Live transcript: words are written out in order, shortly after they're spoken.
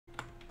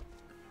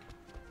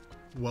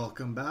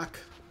Welcome back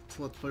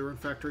to Let's Play Rune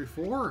Factory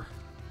 4.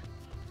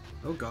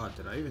 Oh god,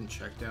 did I even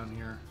check down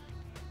here?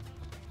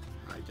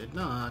 I did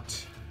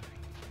not.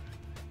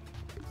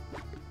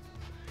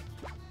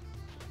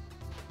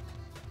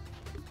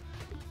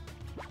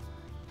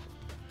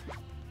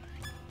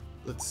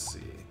 Let's see.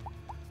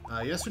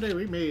 Yesterday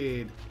we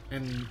made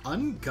an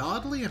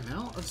ungodly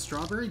amount of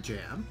strawberry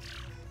jam,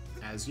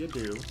 as you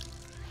do.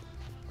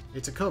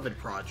 It's a COVID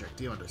project,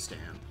 do you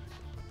understand?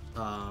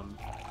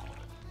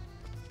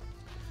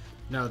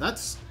 No,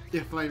 that's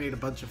if I made a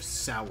bunch of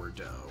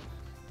sourdough.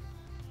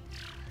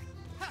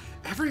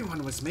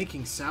 Everyone was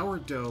making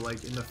sourdough,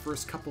 like, in the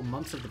first couple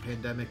months of the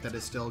pandemic that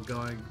is still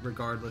going,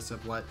 regardless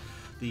of what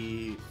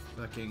the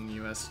fucking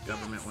US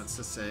government wants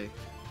to say.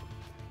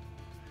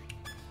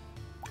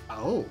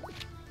 Oh.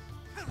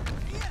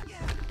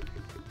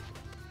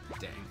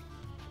 Dang.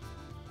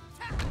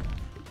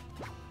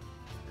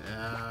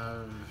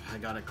 I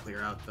gotta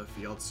clear out the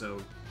field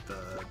so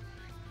the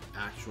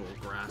actual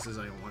grasses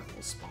I want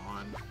will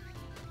spawn.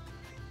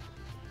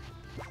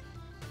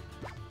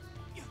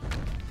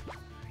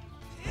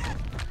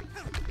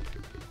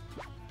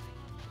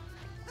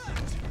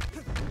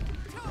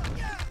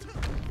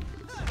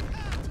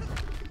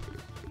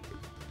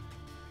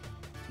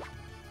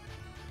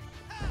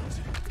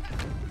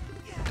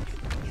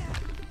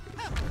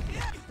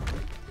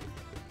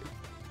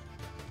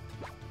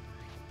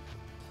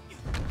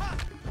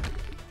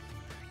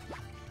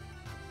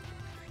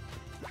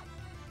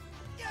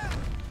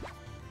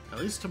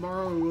 At least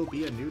tomorrow will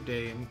be a new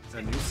day and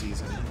a new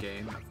season in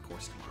game. Of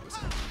course, tomorrow's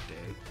a new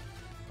day.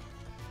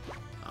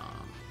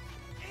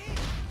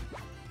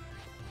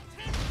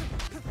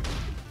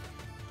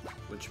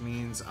 Which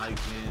means I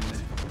can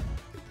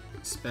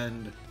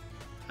spend,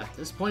 at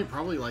this point,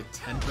 probably like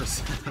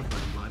 10%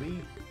 of my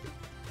money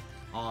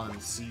on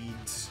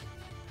seeds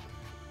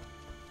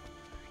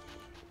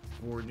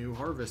for new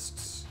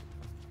harvests.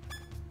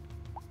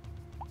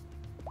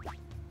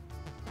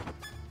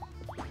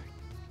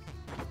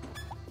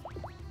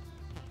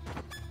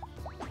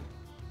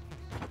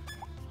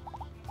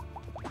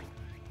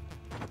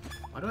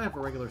 Why do I have a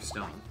regular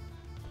stone?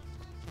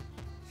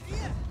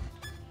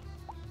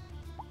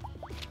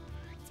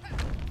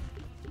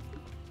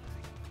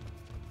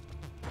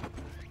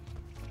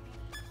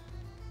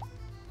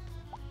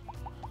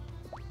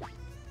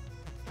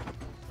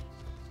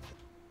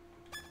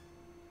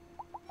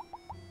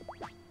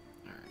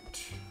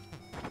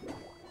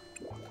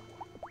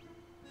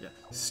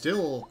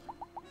 Still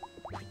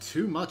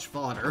too much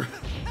fodder.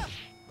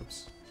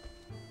 Oops.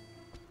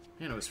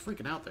 Man, I was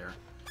freaking out there.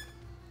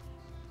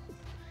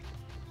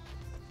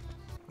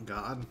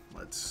 God,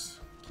 let's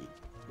keep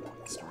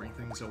storing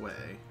things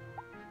away.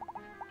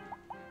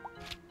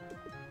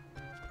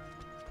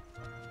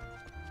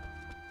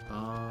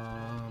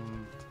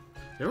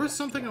 There was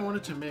something I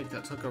wanted to make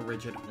that took a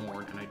rigid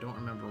horn, and I don't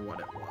remember what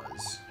it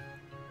was.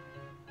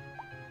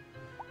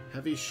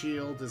 Heavy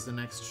shield is the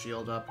next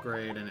shield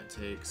upgrade, and it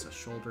takes a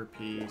shoulder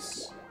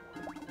piece.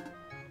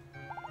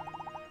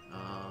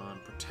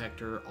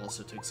 Protector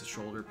also takes a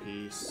shoulder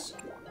piece.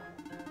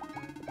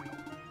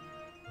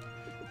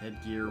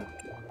 Headgear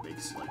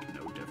makes, like,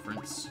 no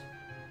difference.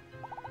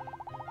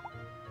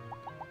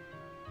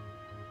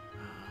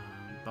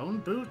 Bone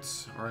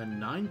boots are a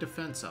 9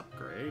 defense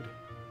upgrade.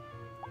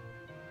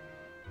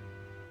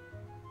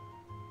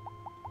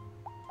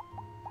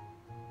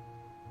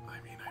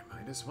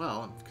 As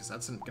well, because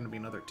that's going to be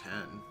another 10.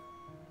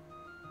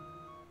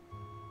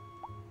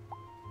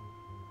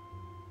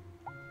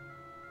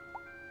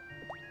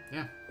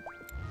 Yeah.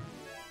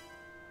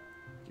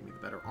 Give me the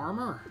better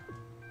armor.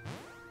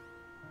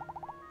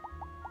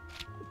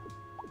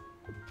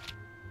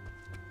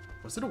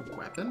 Was it a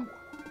weapon?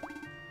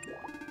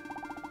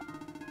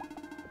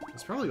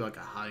 It's probably like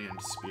a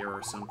high-end spear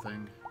or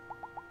something.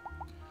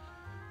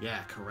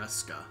 Yeah,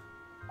 Kareska.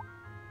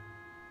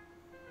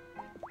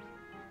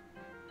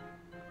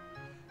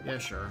 Yeah,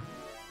 sure.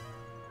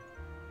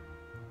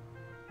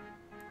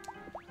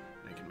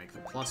 I can make the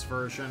plus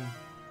version.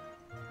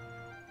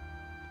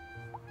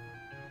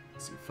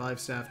 Let's see, 5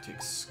 staff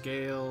takes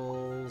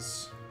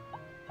scales.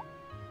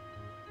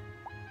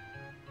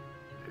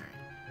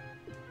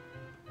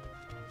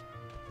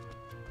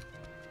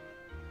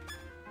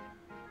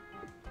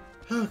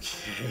 Alright.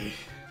 Okay.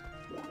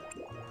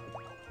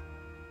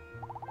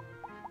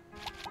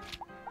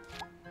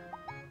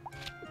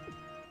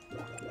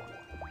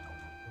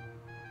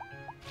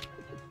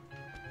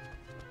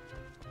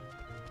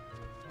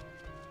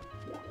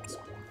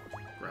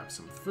 Grab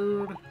some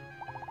food.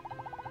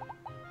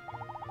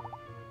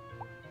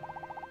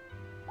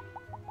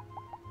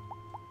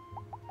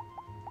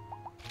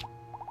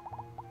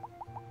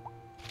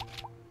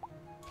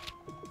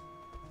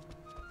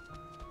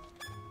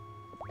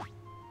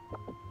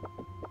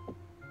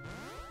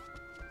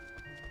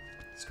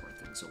 Store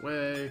things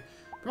away.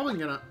 Probably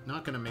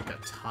not gonna make a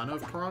ton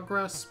of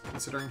progress,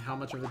 considering how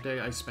much of the day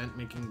I spent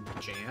making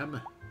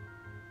jam.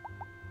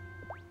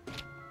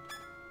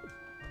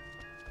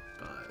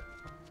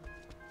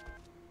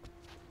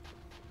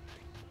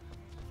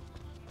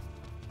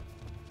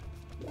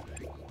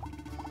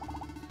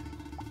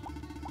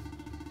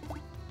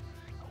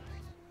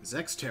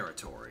 Zex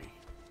territory.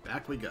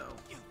 Back we go.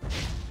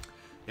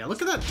 Yeah,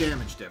 look at that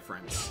damage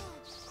difference.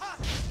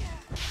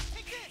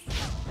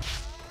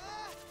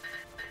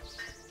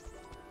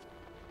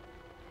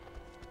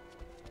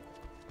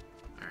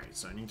 Alright,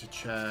 so I need to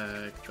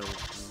check the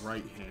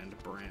right-hand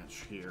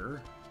branch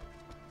here.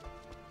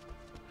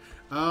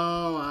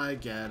 Oh, I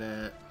get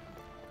it.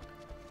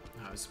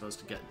 I was supposed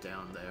to get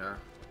down there.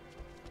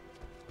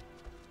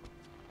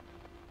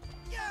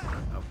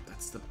 Oh,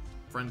 that's the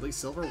friendly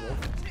silver wolf.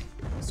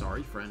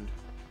 Sorry, friend.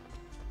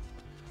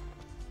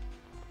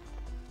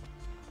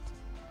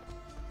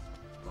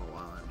 Oh,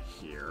 while I'm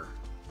here.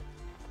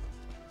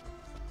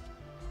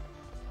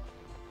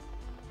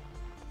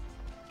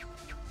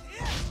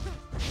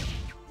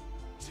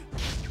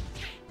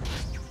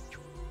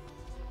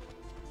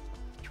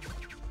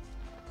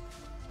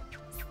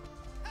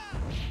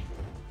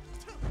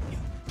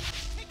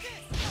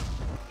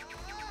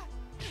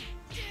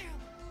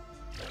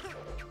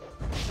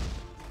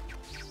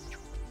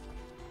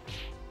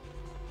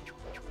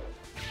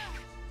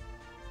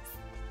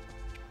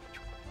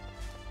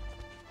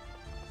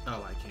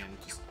 Oh, I can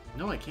just...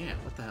 No, I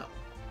can't. What the hell?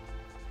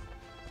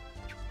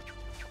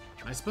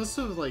 Am I supposed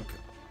to, like,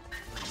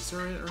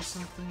 laser it or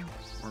something?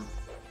 Or...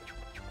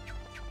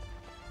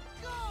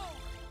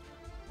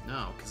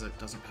 No, because it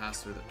doesn't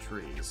pass through the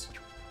trees.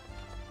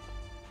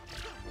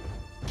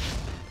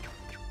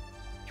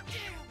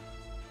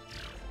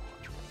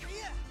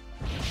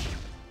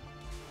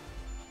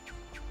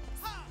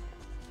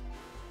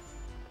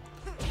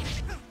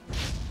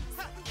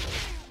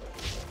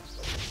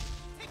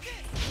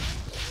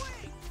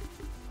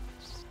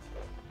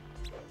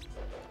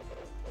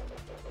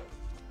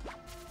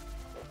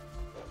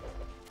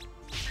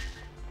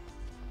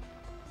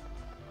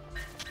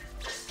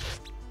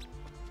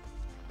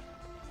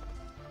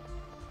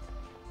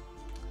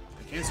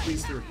 'Can't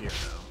squeeze through here,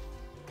 though.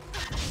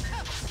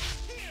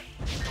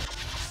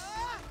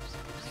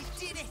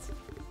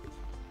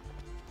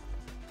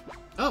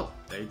 Oh,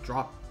 they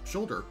drop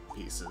shoulder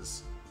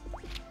pieces.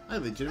 I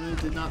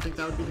legitimately did not think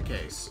that would be the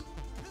case.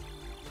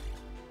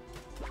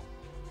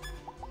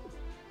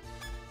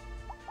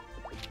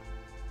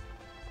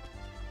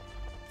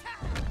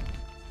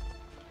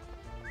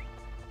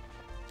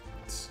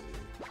 Let's see.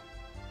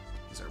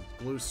 These are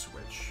blue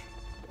switch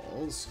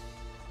balls.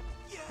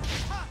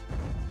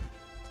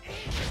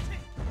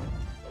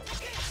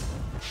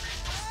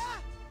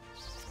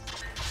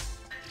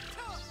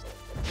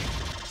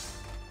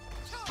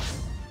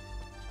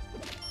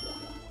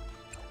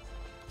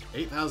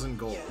 8,000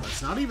 gold.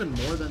 That's not even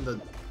more than the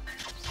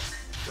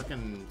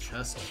frickin'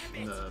 chest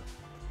in the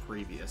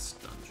previous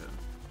dungeon.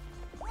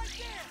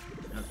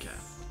 Okay.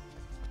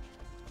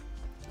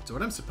 So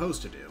what I'm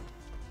supposed to do...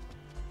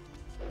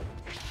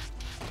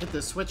 hit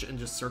this switch and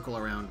just circle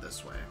around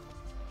this way.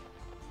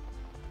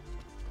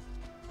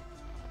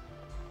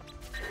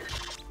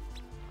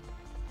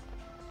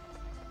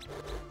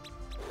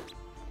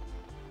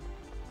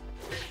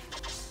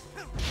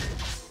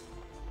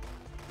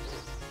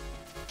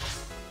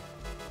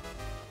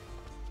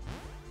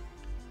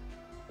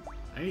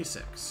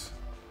 Six.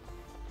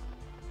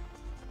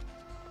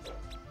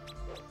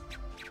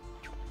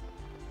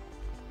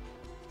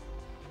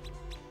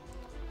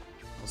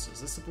 Also,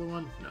 is this the blue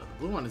one? No, the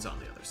blue one is on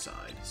the other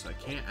side, so I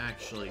can't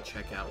actually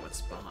check out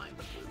what's behind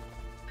the blue.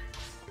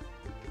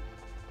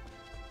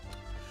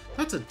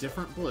 That's a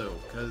different blue,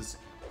 because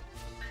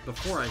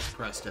before I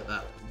pressed it,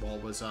 that wall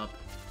was up.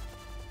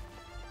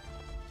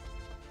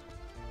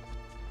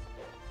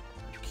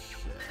 Okay.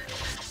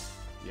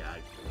 Yeah,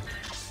 I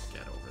can't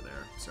get over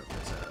there, so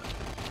there's a...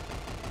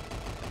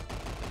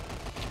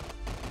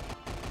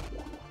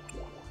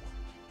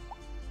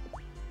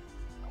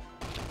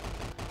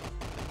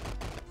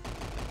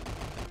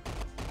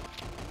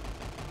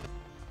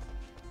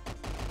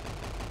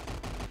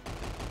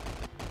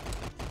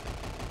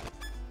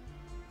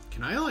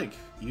 Can I, like,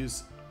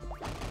 use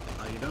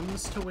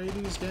items to weigh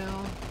these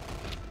down?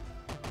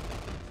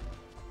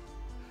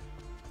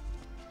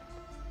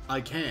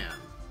 I can.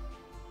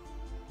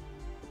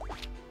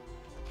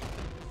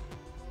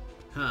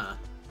 Huh.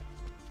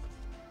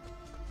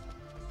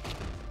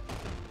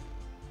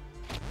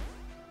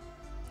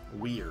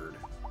 Weird.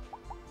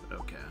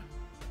 Okay.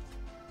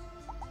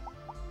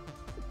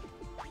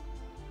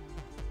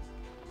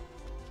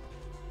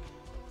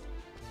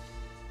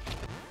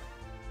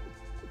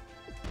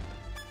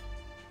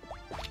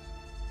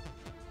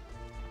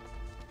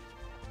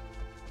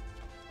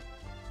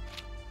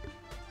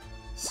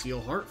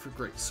 Steel heart for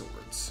great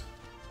swords.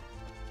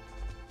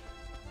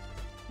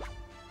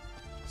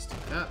 Let's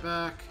take that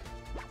back.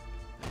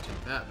 And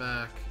take that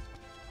back.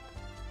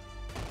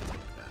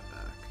 Take that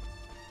back.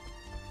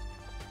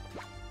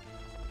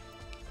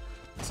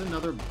 That's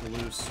another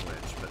blue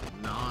switch, but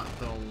not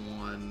the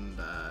one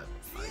that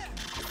I can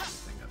do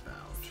anything about.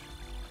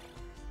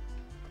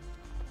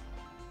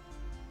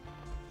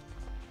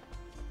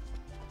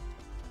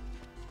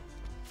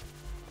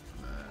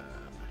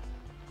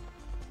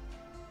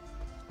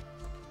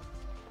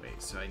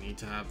 So I need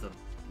to have the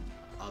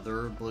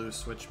other blue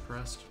switch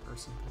pressed or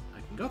something?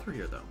 I can go through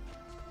here, though.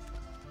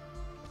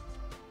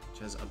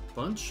 has a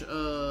bunch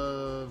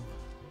of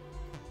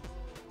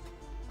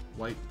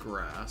white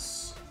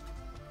grass.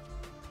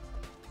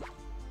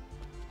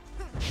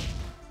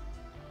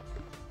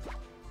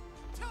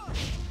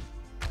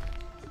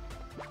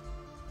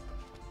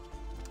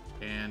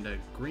 And a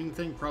green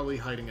thing probably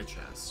hiding a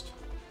chest.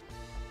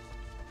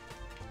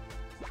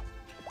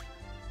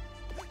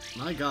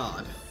 My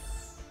god.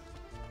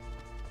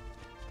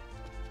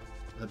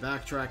 The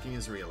backtracking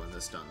is real in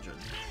this dungeon.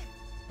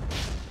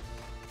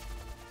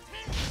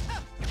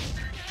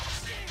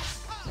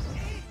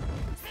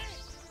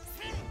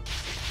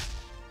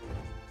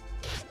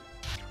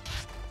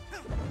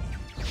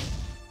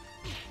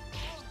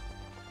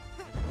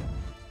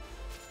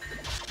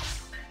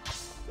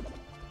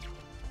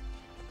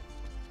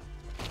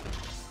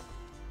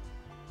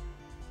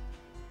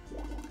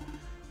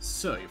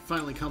 So, you've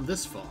finally come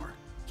this far.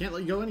 Can't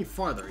let you go any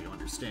farther, you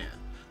understand.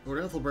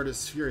 Lord Ethelbert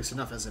is furious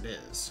enough as it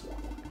is.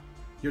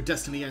 Your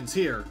destiny ends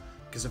here,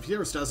 because if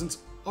yours doesn't,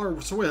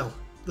 ours will.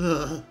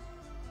 Ugh.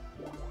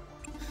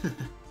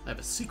 I have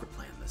a secret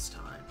plan this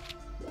time.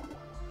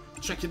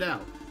 Check it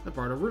out. I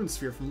borrowed a rune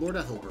sphere from Lord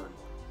Ethelbert.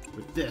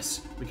 With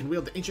this, we can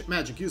wield the ancient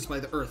magic used by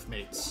the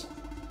Earthmates.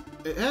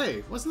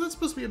 Hey, wasn't that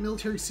supposed to be a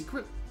military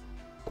secret?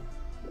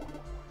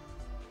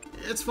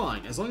 It's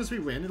fine. As long as we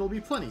win, it'll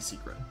be plenty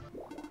secret.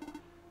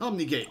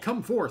 Omnigate,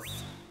 come forth!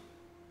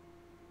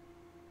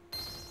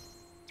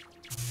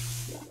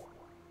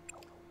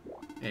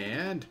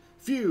 And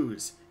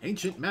fuse!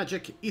 Ancient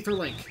magic ether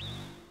link.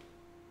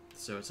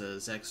 So it's a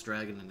Zex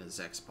dragon and a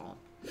Zex palm.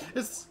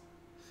 It's...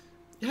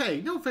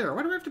 Hey, no fair.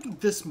 Why do we have to be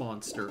this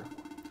monster?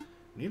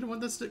 We need one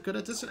that's good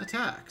at distant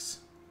attacks.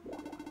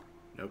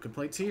 No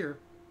complaints here.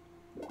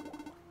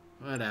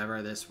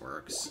 Whatever, this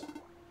works.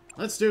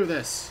 Let's do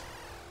this.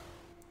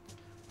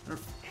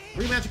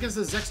 Rematch against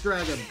the Zex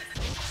dragon.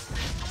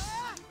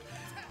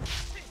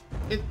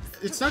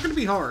 It's not going to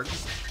be hard.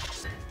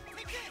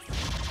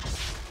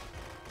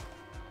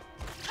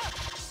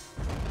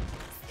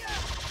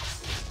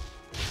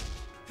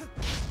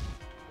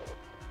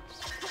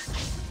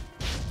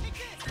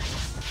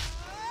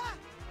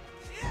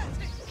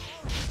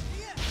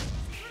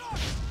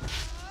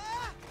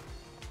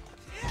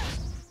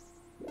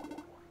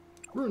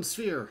 Rune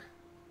sphere.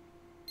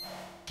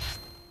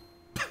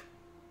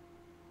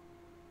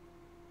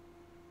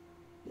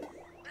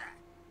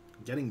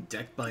 Getting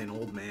decked by an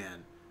old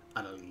man.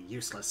 Utterly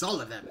useless,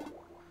 all of them.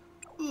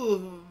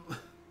 Ooh.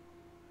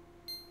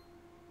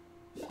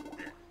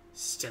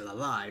 Still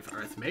alive,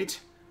 Earthmate.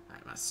 I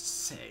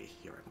must say,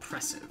 you're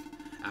impressive.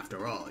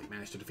 After all, you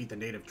managed to defeat the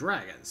native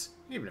dragons,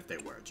 even if they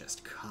were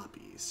just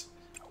copies.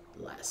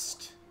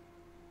 Blessed.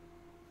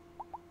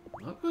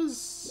 What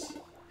was...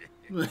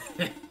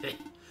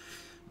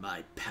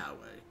 My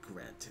power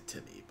granted to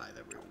me by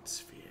the rune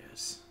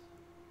spheres.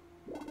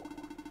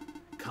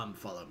 Come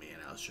follow me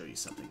and I'll show you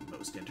something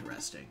most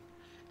interesting.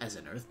 As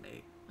an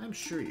Earthmate, I'm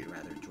sure you'd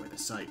rather enjoy the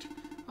sight,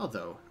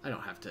 although I don't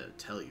have to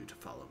tell you to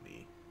follow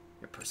me.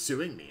 You're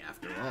pursuing me,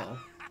 after all.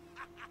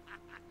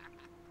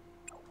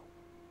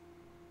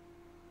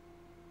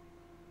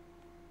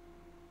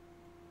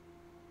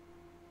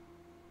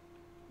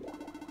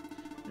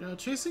 You know,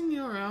 chasing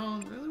you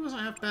around really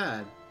wasn't half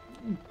bad.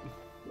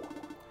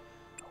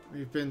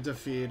 We've been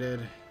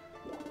defeated.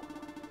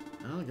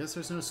 Well, I guess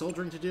there's no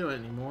soldiering to do it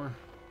anymore.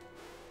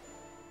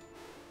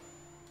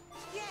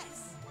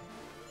 Yes.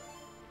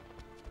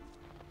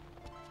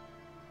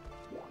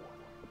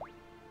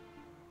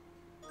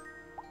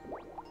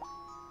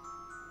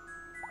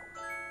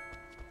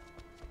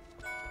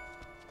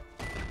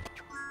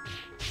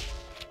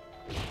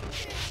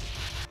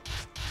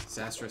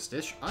 Disastrous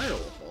dish? I'll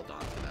hold on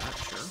to that,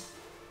 sure.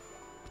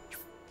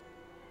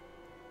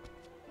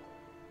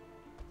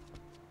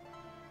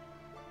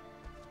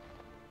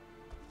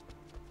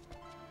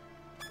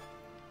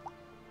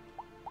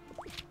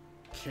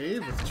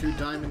 Cave with 2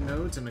 diamond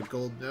nodes and a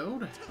gold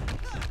node.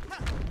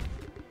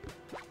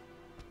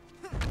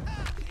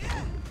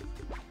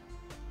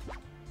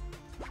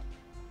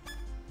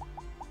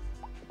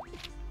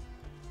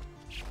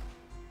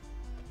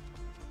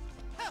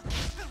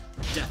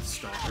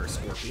 Deathstalker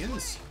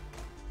scorpions.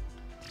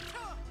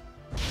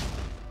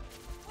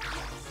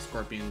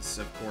 Scorpions,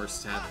 of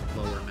course, have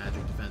lower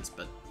magic defense,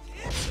 but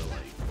also,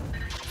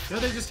 like... No,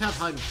 they just have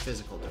high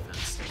physical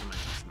defense. That's what I'm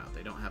talking about.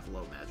 They don't have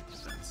low magic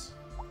defense.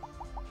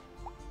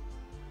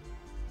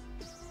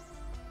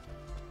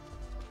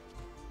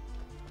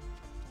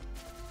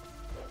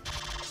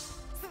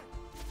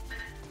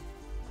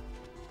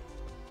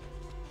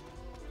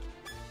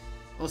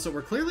 Also,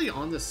 we're clearly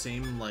on the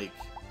same, like,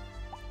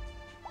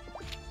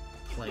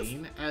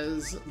 plane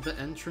as the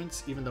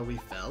entrance, even though we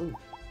fell,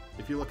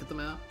 if you look at the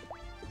map.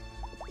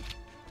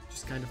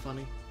 Just kind of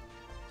funny.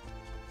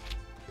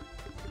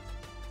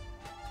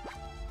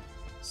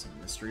 Some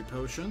mystery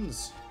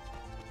potions.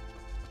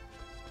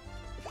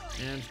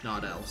 And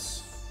not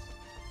else.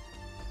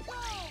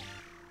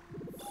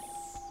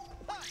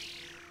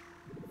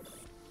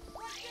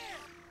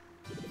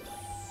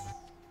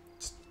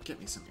 Just get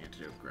me some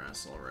antidote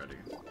grass already.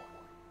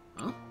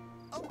 Huh?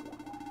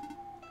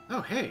 Oh,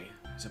 hey,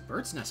 there's a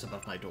bird's nest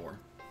above my door.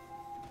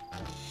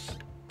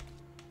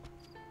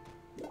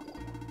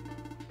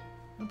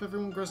 Hope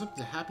everyone grows up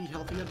to happy,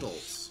 healthy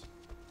adults.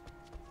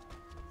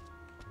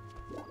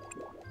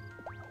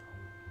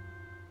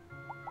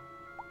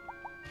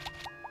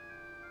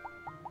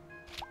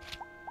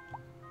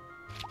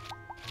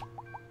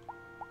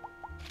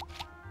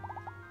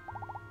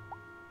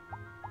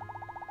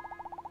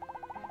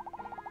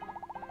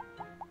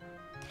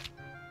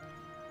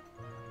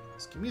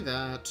 Just give me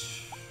that.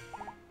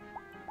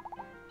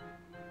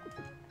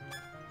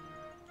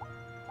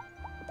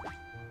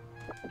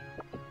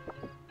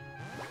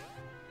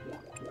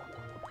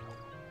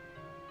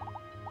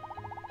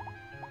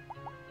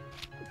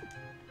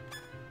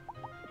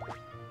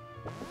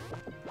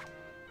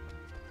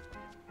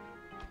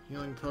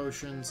 Healing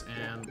potions,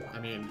 and, I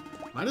mean,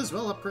 might as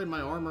well upgrade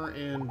my armor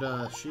and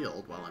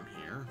shield while I'm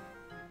here.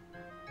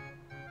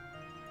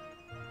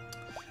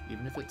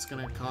 Even if it's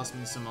gonna cost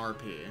me some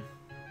RP.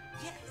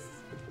 Yes.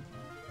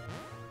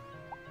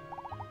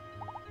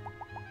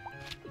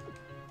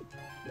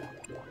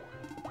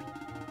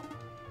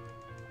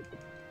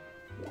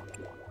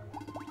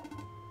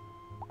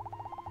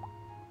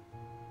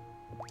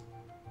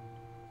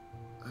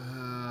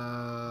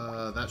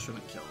 That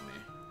shouldn't kill me.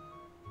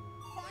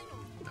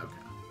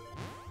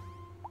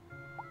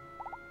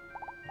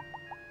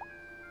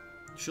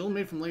 Shield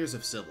made from layers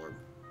of silver.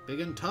 Big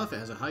and tough, it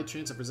has a high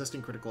chance of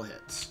resisting critical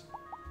hits.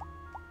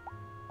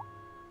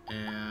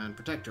 And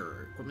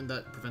Protector, equipment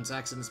that prevents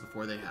accidents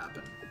before they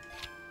happen.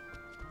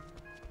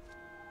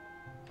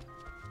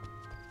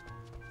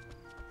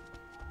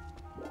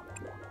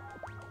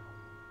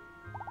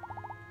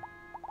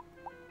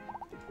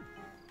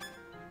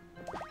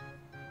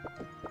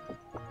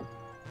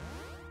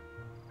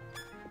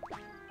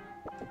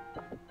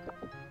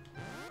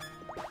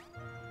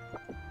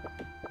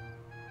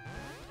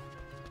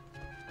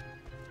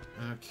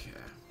 Okay.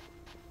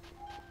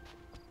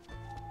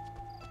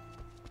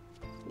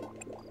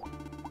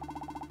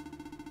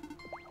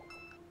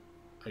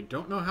 I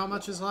don't know how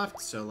much is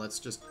left, so let's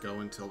just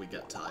go until we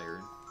get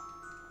tired.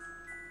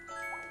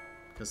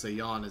 Because a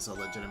yawn is a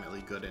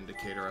legitimately good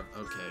indicator of,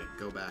 okay,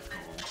 go back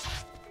home.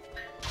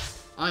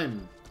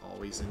 I'm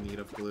always in need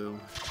of glue.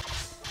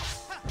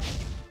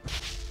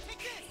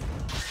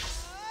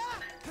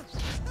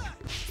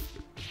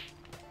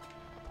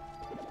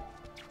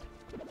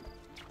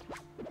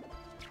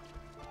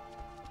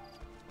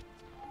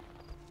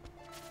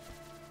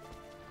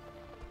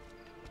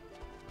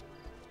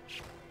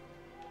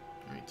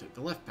 Take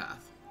the left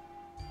path.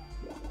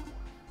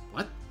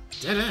 What?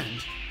 Dead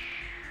end?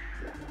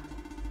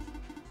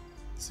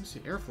 Seems to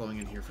be air flowing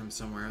in here from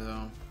somewhere,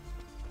 though.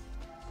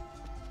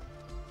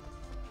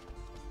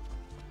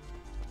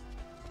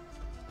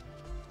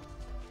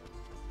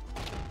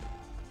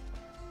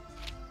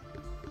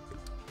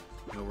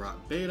 No rock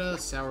beta,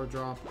 sour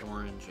drop,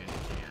 orange, and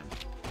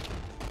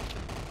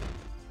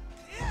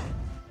can.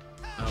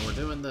 Oh, we're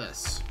doing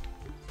this.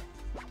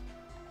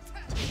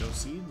 Potato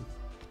seed.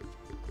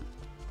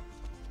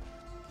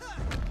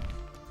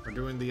 We're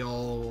doing the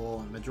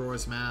old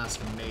Majora's Mask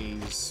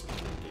maze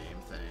game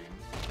thing.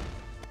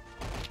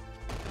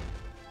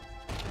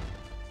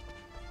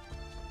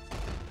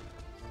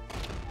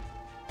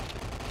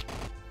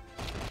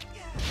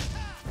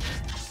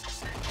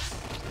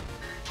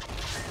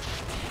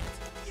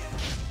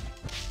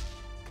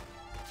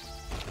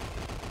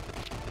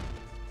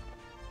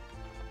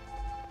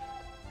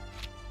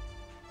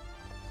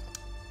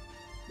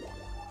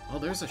 Well,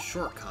 there's a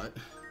shortcut.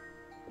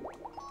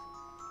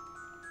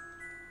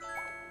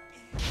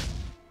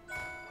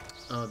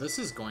 Oh, this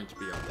is going to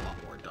be a lot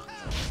more done,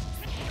 though.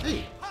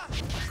 Hey!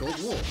 Gold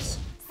wolves.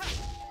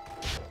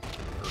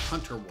 Or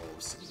hunter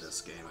wolves in this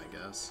game, I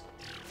guess.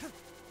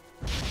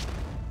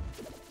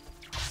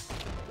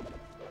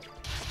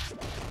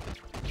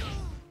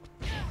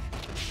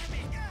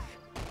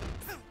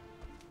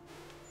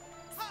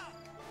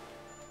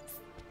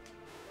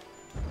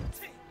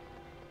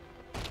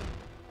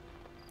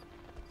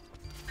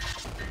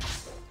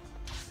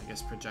 I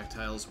guess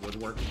projectiles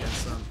would work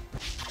against them.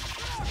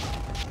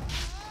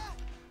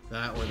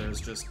 That, or there's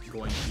just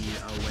going to be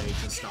a way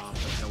to stop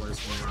the pillars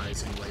from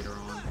rising later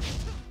on.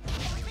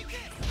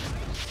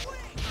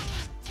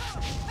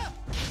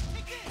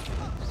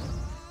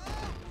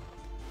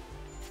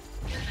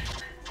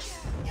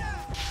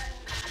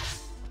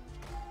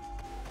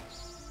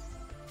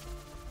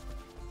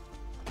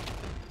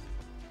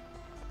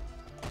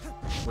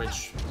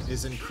 Which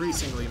is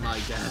increasingly my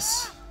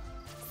guess.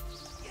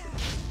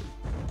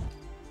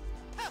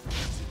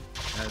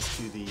 As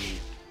to the,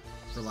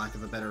 for lack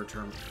of a better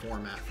term,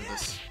 format for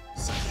this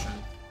section.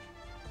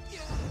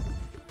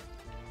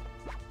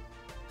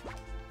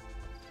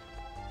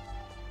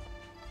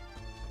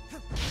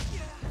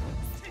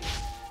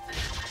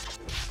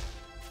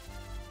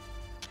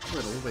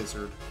 Little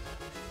wizard.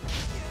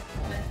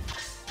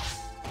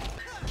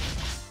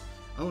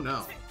 Oh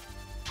no.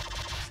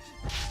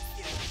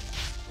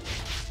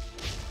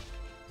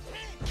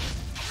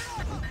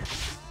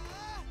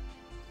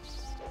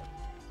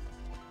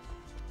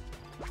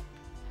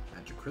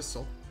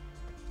 crystal.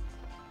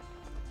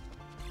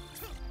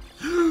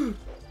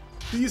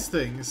 These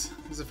things.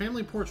 There's a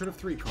family portrait of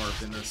 3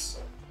 carved in this.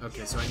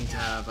 Okay, so I need to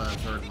have a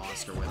third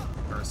monster with,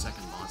 or a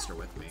second monster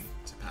with me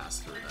to pass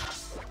through that.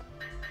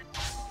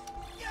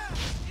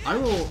 I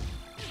will...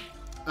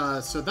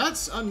 so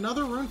that's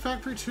another Rune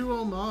Factory 2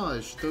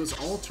 homage. Those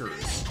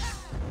altars.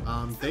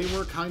 They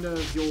were kind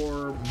of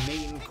your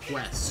main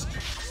quest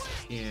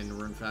in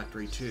Rune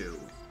Factory 2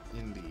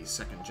 in the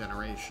 2nd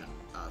generation.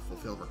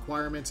 Fulfill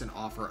requirements and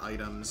offer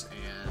items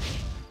and...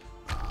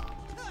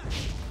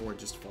 or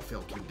just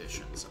fulfill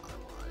conditions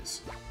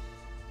otherwise.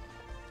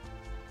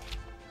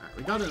 Alright,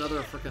 we got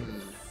another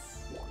frickin'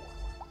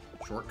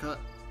 shortcut.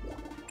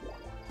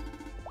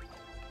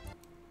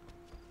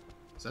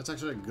 So that's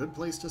actually a good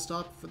place to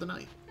stop for the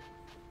night.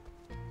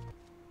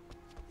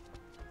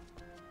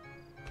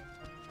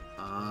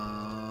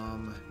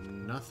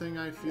 Nothing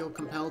I feel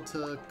compelled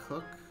to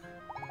cook.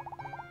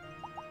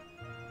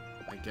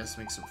 I guess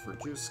make some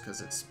fruit juice,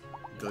 because it's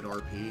good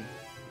RP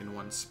in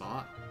one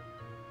spot.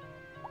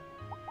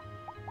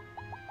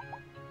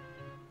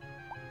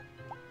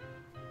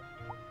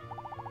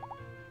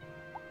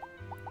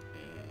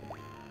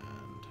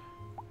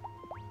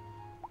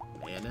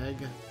 And... an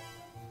egg.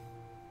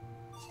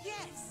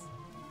 Yes.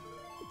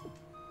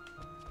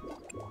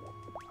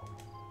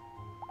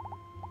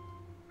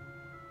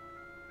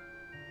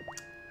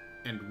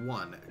 And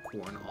 1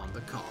 corn on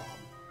the cob.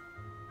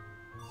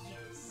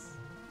 Yes.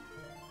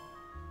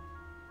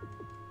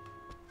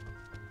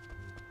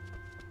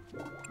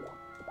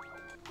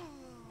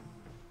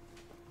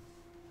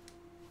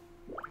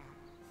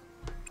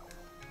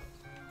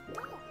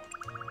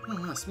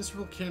 Oh, yes, Mr.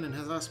 Volcanon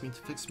has asked me to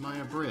fix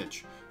Maya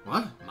Bridge.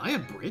 What? Maya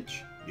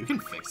Bridge? You can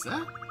fix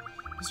that?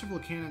 Mr.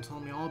 Volcanon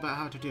told me all about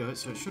how to do it,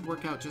 so it should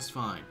work out just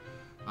fine.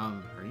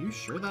 Are you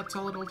sure that's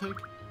all it'll take?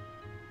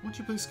 Won't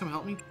you please come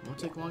help me? Won't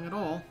take long at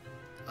all.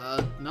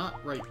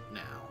 Not right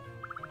now.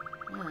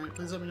 Alright,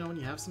 please let me know when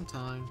you have some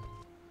time.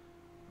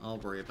 I'll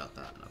worry about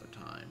that another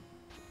time.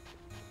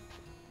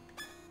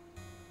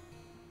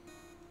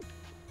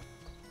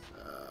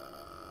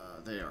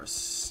 They are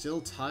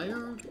still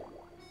tired?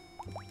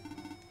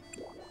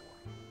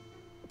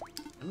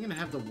 I'm gonna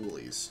have the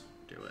Woolies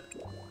do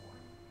it.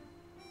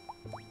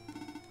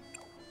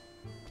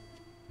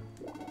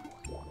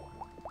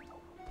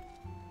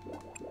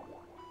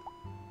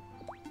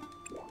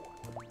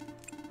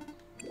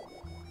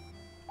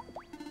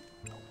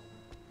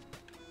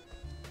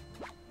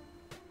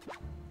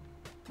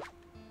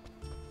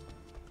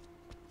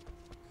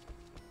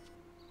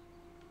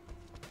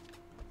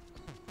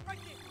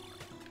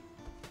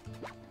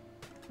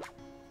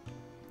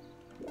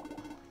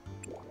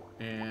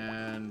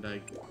 And I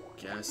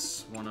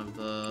guess one of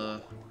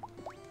the...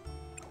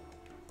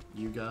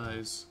 you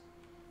guys.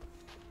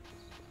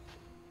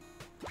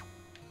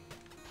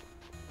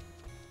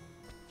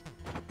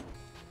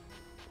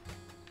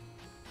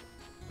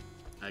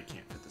 I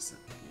can't fit this in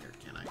here,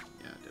 can I?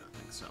 Yeah, I don't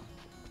think so.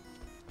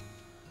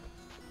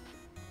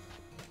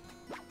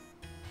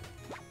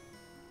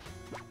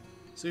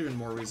 So even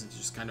more reason to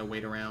just kind of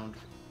wait around.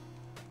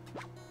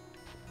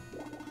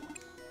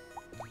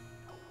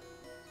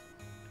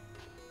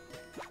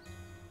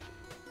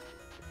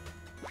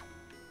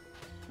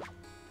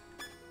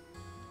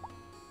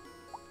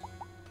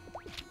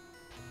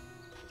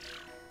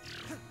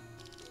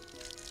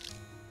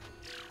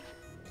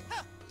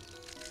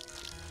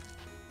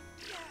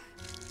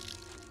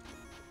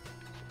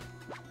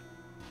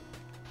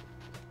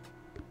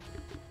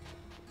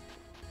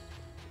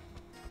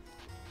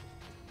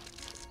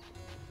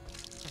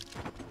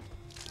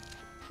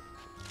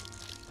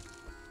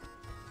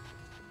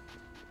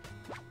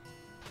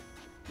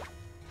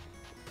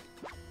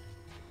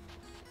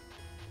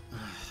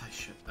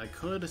 I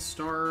could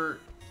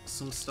start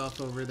some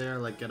stuff over there,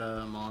 like get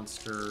a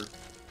monster.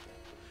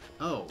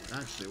 Oh,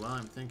 actually, while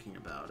I'm thinking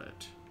about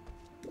it,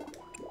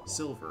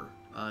 Silver,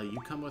 you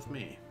come with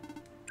me.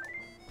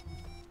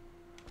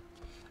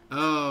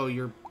 Oh,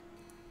 you're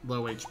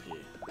low HP.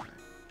 Alright,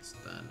 so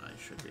then I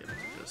should be able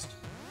to just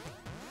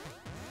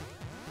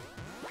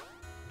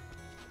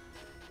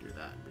do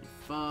that and be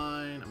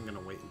fine. I'm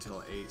gonna wait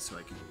until 8 so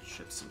I can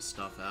ship some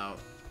stuff out.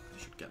 I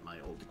should get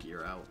my old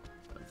gear out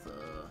of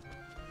the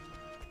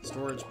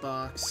storage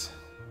box.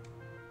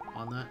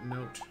 On that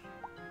note,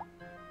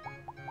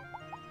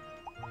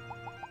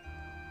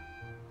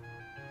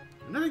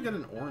 I never get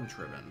an orange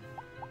ribbon.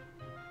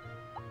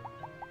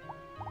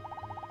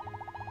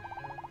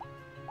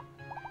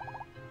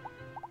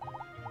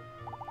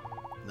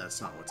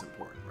 That's not what's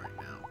important right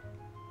now.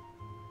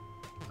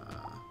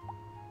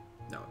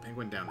 No,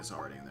 Penguin Down is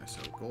already in there,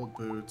 so gold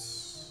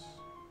boots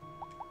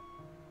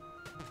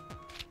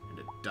and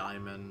a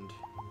diamond.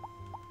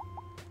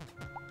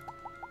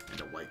 And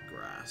a white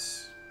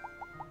grass.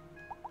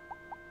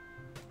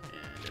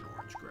 And an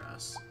orange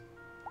grass.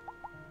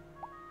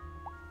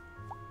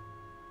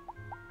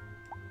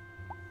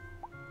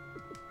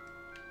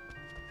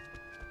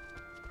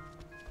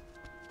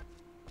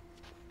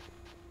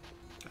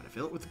 Gotta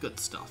fill it with good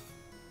stuff.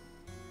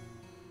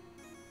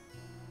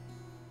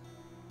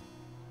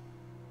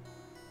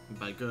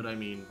 By good, I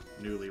mean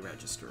newly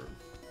registered.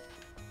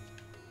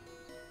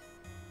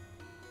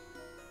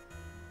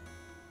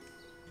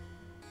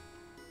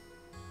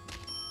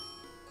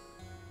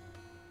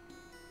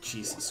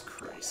 Jesus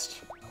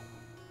Christ.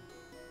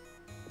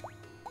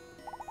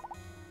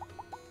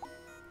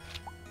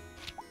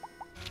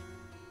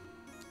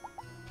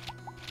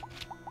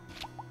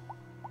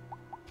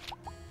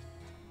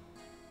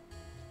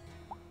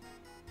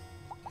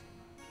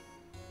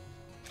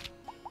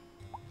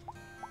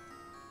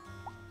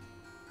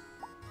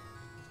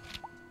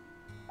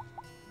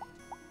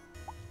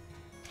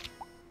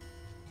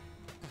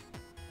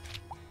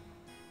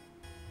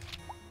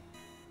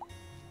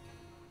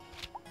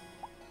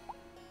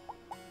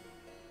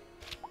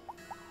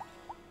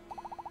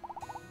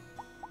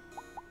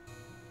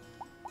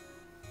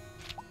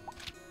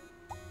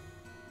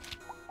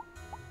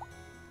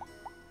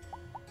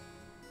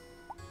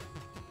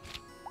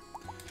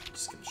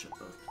 Just gonna ship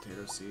both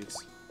potato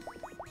seeds.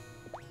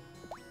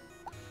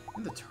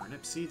 And the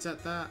turnip seeds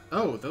at that?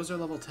 Oh, those are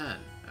level 10,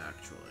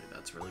 actually.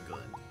 That's really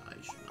good. I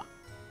should not.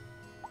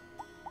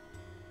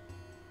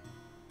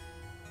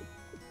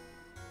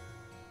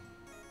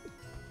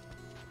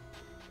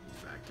 In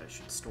fact, I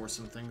should store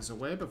some things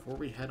away before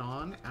we head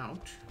on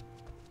out.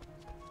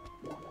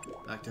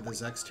 Back to the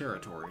Zex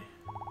territory.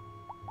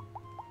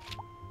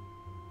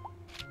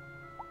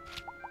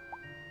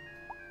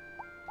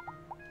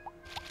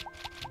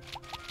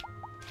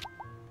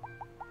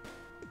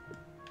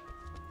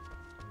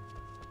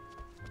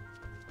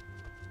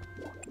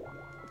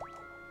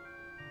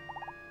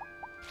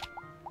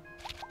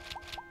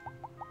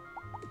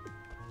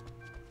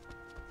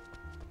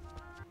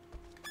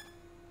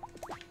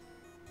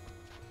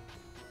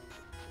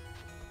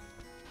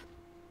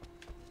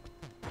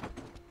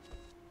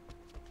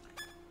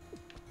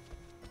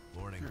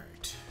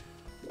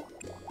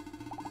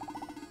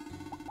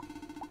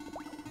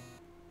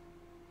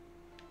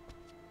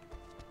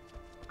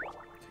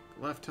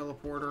 Left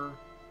teleporter.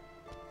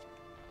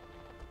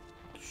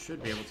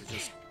 Should be able to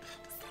just...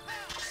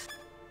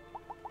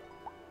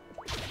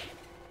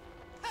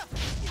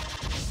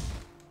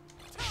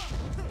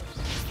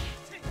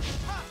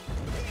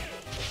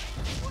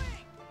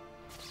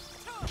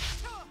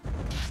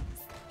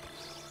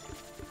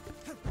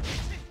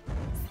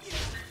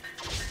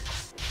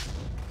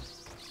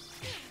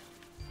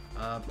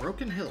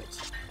 Broken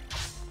Hilt.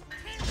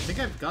 I think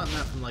I've gotten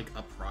that from, like,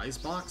 a prize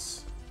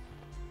box,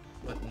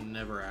 but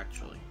never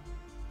actually.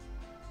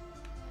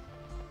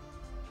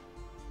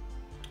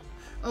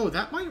 Oh,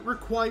 that might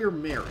require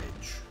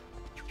marriage.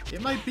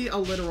 It might be a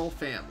literal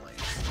family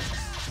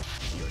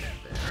unit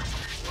there.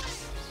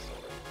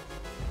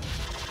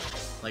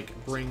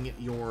 Like, bring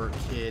your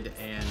kid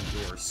and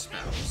your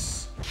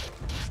spouse.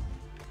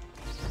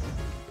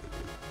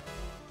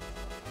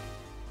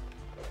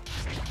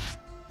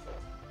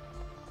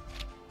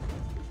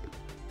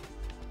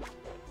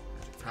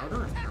 Magic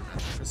powder? Or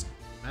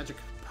magic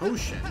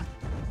potion?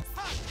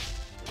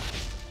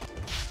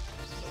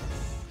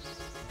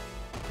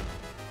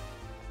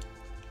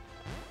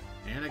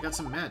 And I got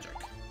some magic.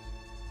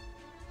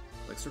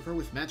 Elixir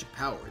with magic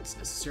power. It's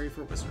necessary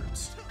for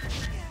wizards.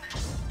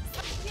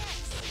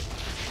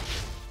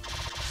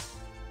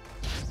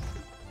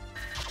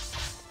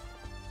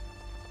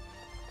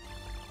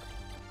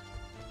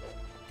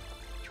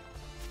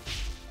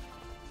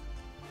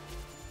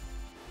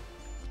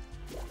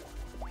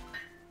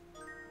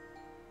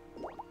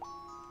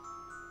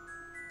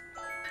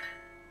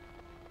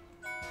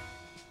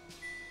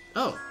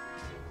 Oh.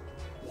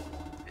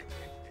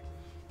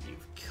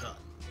 You've come,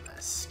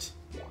 Lest.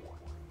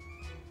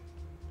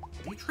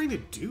 What are you trying to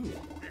do?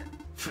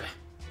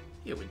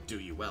 It would do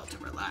you well to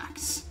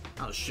relax.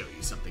 I'll show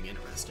you something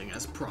interesting,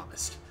 as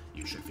promised.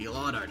 You should feel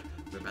honored.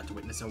 We're about to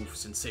witness a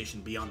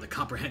sensation beyond the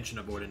comprehension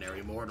of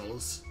ordinary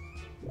mortals.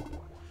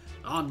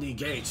 Omni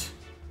Gate.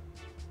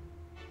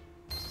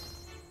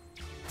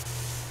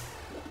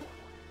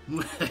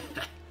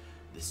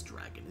 This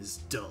dragon is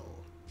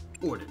dull,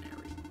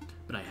 ordinary,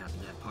 but I happen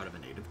to have part of a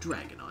native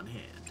dragon on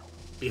hand.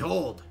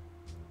 Behold!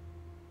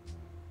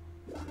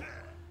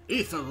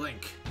 Ether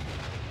Link!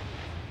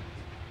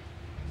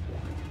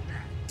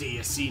 Do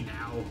you see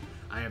now?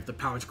 I have the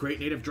power to create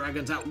native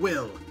dragons at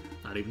will.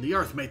 Not even the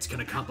Earthmates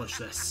can accomplish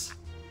this.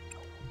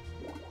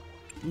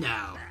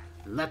 Now,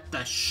 let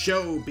the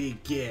show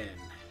begin.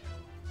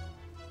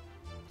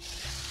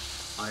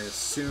 I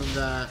assume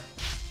that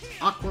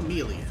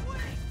Aquamelion.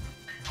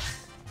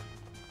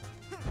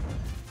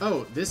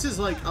 Oh, this is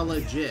like a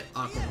legit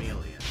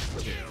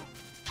Aquamelion, too.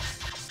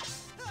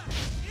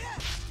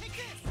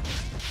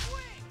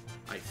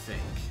 I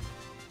think.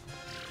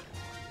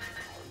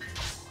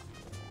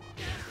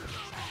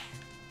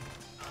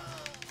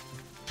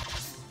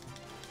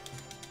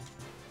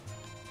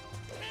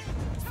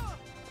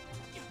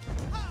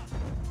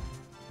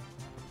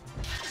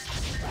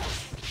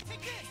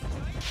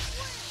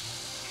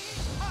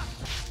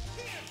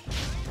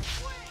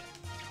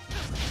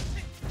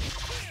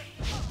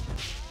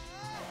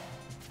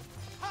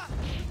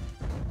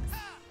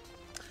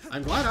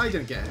 I'm glad I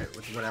didn't get hit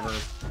with whatever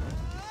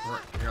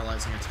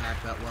paralyzing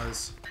attack that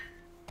was.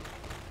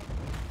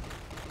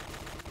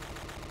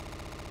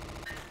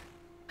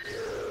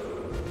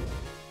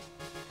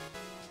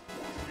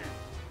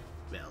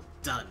 Well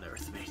done,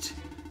 Earthmate.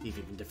 You've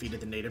even defeated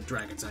the native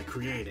dragons I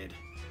created.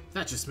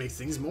 That just makes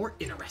things more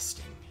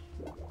interesting.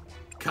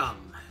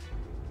 Come.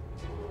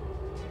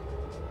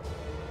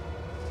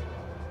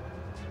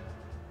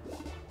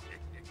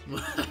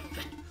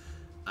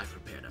 I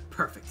prepared a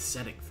perfect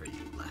setting for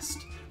you,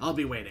 Lest. I'll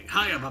be waiting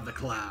high above the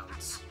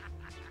clouds.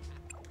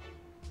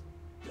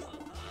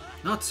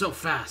 Not so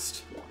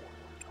fast.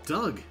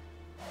 Doug.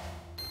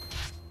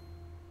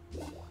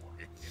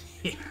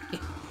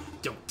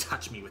 Don't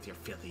touch me with your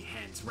filthy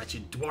hands,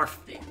 wretched dwarf.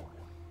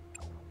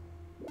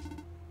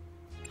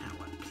 How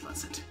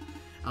unpleasant.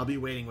 I'll be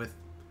waiting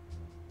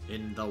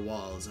within the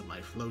walls of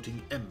my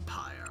floating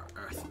empire,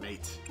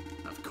 Earthmate.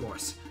 Of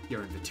course,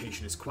 your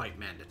invitation is quite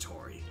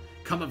mandatory.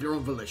 Come of your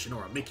own volition,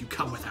 or I'll make you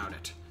come without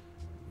it.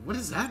 What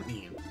does that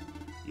mean?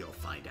 You'll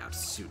find out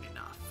soon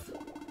enough.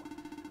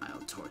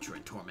 I'll torture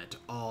and torment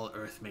all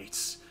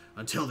Earthmates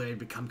until they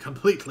become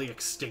completely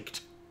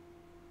extinct.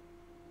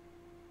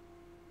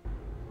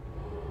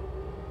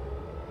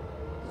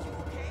 You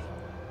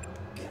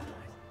okay?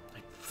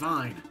 I'm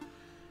fine.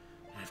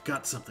 I've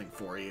got something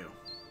for you.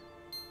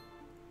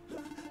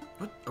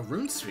 What? A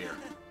rune sphere?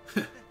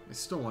 I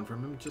stole one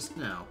from him just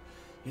now.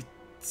 It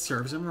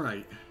serves him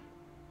right.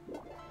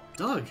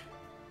 Doug!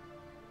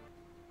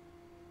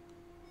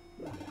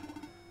 You're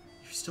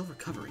still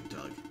recovering,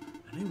 Doug.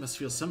 I know you must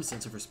feel some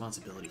sense of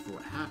responsibility for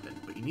what happened,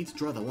 but you need to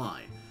draw the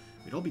line.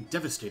 We'd all be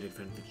devastated if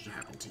anything should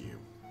happen to you.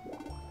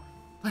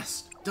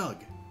 West,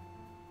 Doug!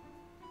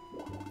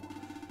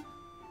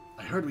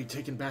 I heard we'd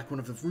taken back one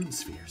of the rune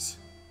spheres.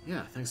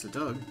 Yeah, thanks to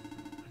Doug.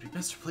 It'd be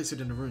best to place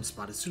it in a rune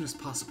spot as soon as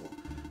possible.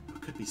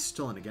 It could be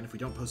stolen again if we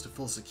don't post a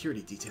full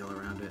security detail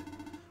around it.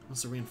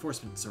 Once the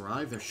reinforcements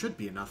arrive, there should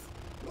be enough.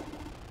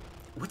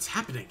 What's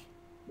happening?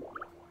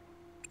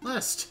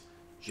 Lest!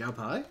 Xiao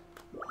Pai?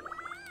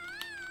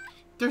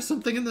 There's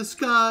something in the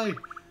sky! It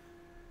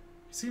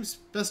seems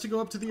best to go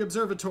up to the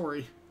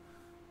observatory.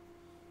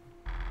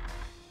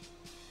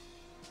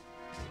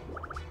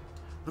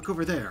 Look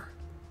over there.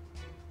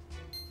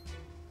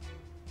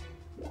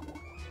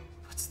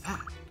 What's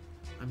that?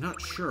 I'm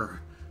not sure.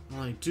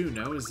 All I do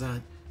know is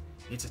that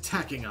it's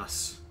attacking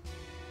us.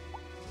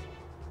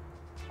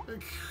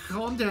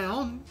 Calm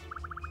down.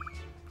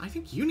 I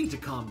think you need to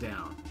calm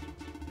down.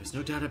 There's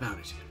no doubt about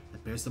it.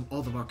 That bears them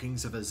all the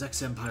markings of a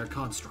Zex Empire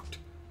construct.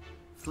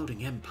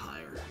 Floating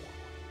Empire.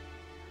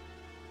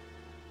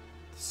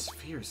 The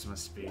spheres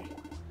must be...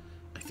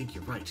 I think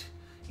you're right.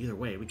 Either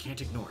way, we can't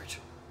ignore it.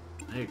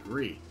 I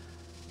agree.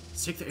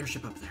 Let's take the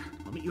airship up there.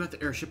 I'll meet you at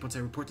the airship once I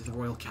report to the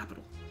royal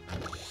capital.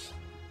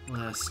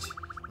 Last,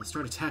 I'll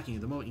start attacking you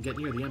the moment you get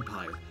near the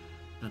Empire.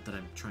 Not that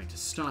I'm trying to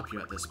stop you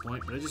at this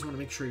point, but I just want to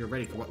make sure you're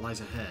ready for what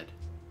lies ahead.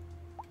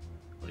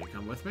 Will you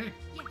come with me?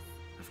 Yes.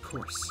 Of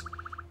course.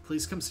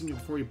 Please come see me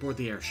before you board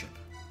the airship.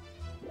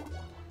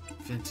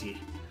 Venti,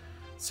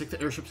 let's take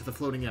the airship to the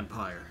floating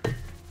Empire.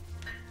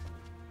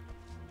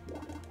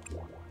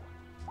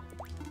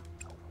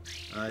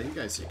 You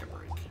guys take a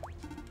break.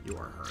 You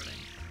are hurting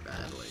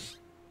badly.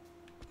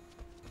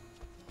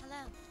 Hello.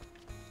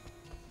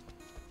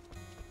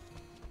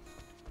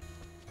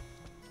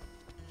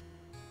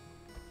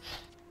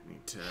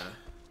 Need to...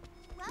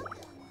 Welcome.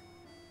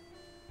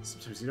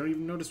 Sometimes you don't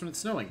even notice when it's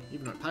snowing,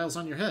 even when it piles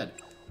on your head.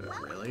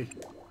 Really?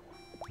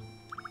 I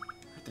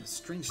heard that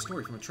strange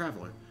story from a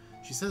traveler.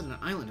 She said that an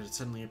island had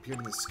suddenly appeared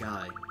in the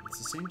sky. It's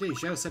the same day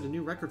Xiao set a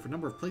new record for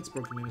number of plates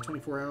broken in a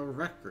 24-hour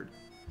record.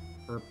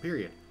 Or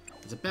period.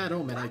 It's a bad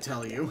omen, I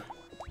tell you.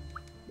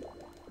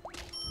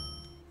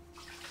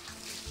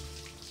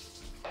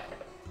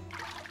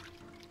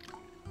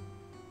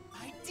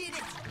 I did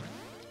it!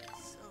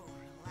 So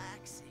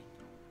relaxing.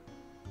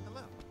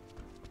 Hello.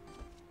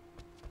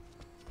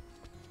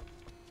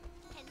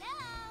 Hello.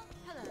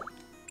 Hello.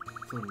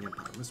 Floating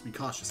Empire. Must be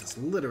cautious, as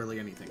literally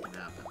anything can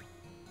happen.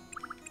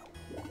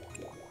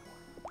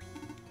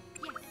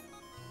 Yes.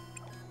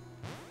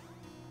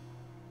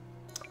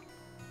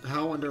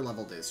 How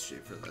underleveled is she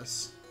for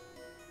this?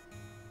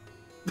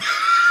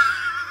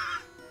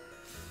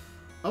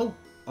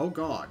 Oh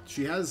god,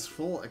 she has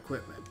full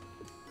equipment.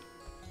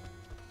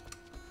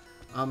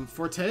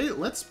 Forte,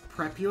 let's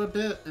prep you a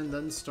bit and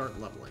then start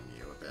leveling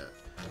you a bit.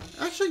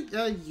 Actually,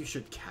 you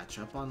should catch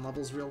up on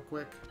levels real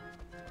quick.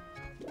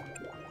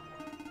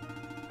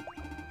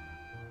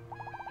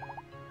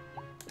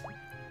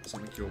 So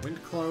make you a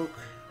wind cloak.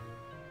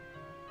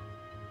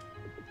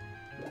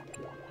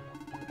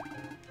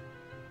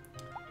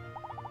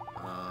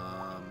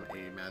 A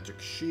magic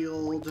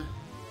shield.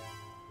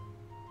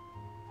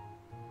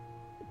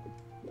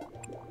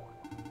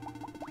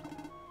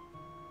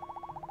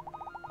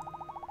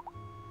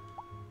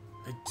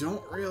 I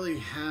don't really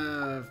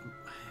have,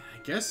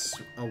 I guess,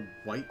 a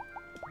white...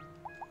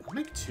 I'll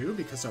make two,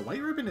 because a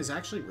white ribbon is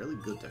actually really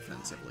good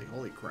defensively.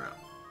 Holy crap.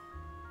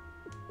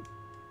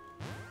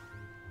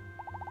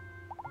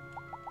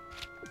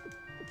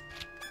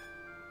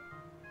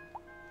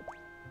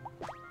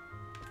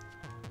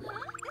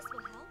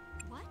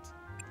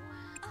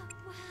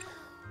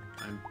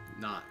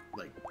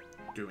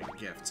 doing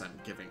gifts. I'm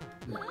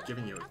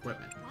giving you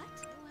equipment. What?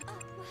 Oh,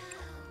 wow.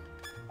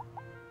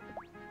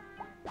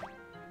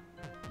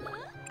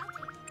 I'll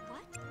take it.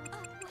 What? Oh, wow.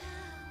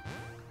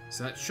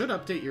 So that should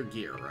update your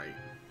gear, right?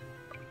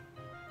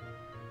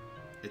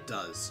 It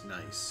does.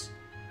 Nice.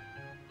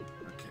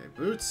 Okay,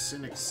 boots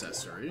and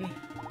accessory.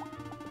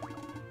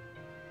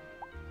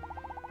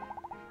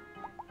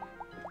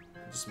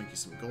 Just make you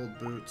some gold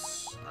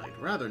boots. I'd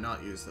rather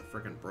not use the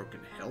frickin' broken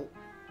hilt.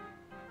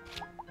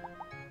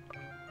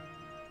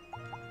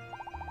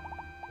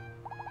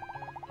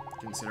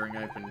 Considering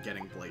I've been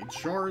getting blade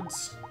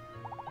shards.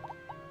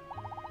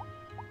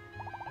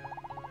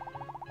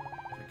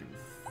 If I can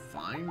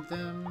find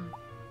them.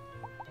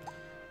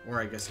 Or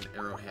I guess an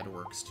arrowhead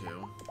works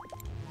too.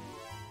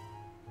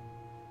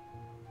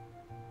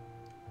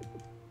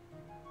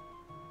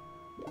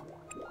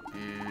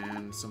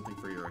 And something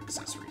for your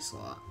accessory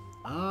slot.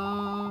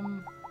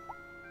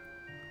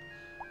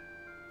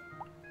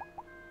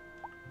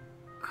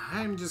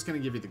 I'm just gonna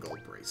give you the gold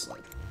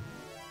bracelet.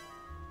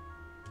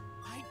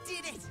 I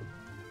did it! This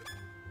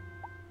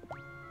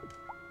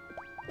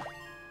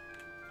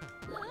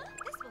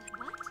one,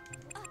 what?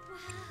 Oh,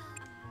 wow.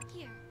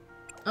 Here.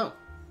 Oh.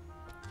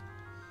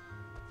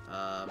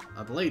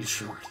 A blade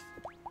short.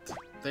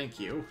 Thank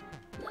you.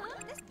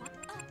 This one.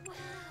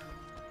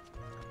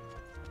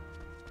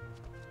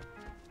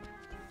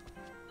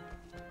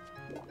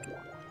 Oh,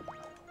 wow.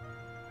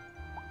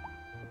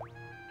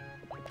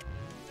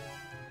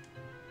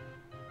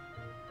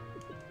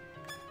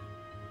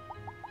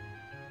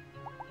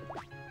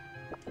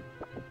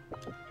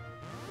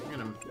 I'm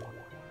gonna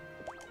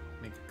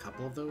make a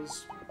couple of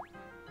those.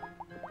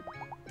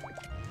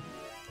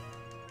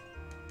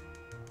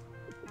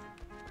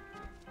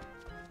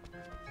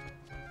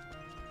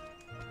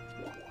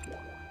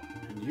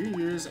 And you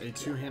use a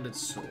two-handed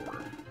sword,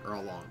 or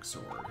a long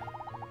sword.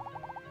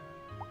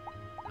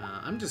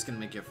 I'm just gonna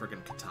make you a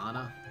friggin'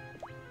 katana.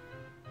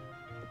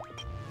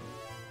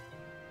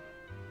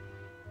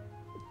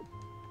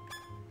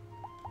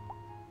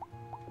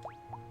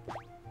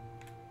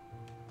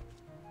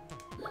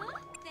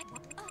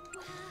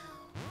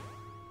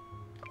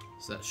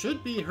 So that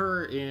should be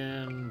her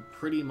in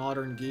pretty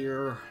modern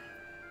gear.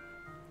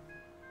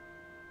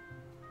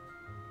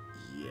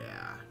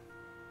 Yeah.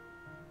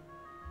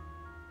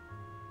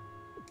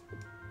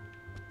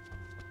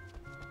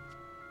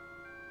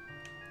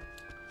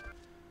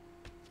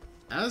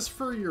 As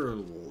for your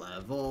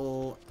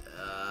level,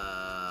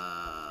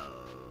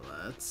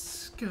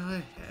 let's go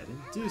ahead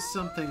and do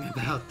something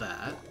about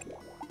that.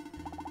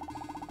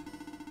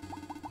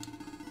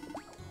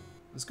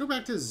 Let's go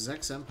back to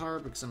Zek's Empire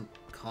because I'm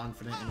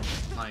confident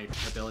in my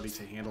ability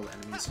to handle the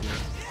enemies here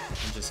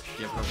and just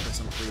give her for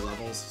some free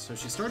levels. So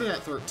she started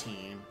at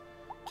 13.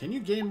 Can you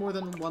gain more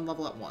than one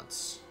level at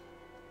once?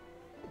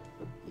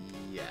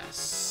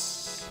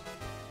 Yes.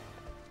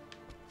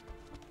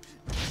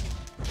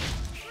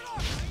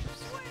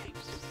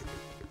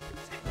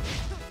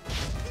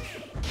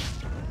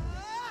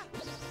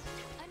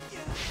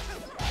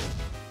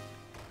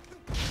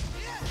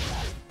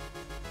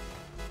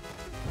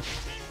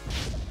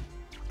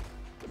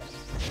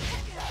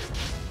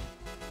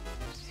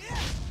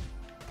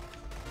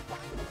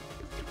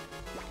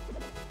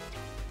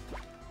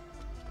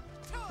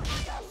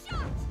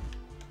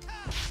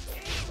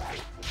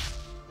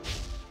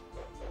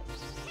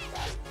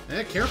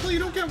 Careful you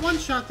don't get one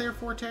shot there,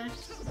 Forte.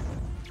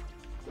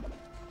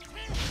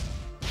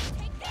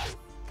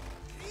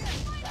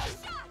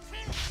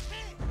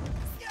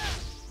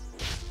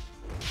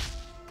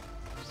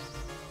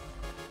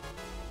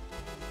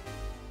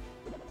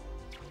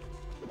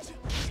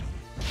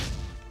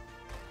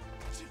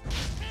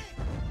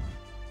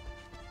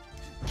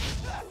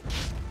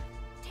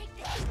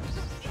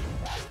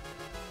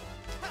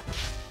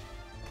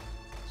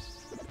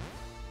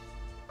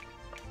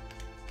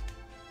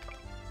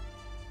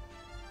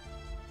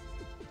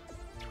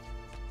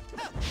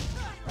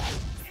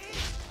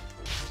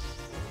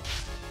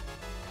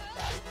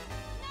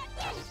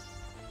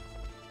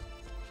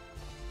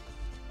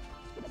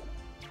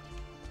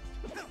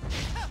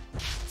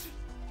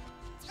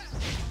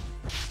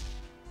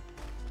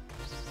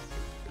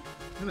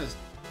 I'm gonna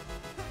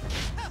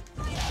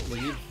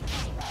leave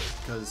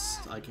because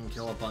I can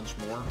kill a bunch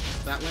more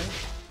that way.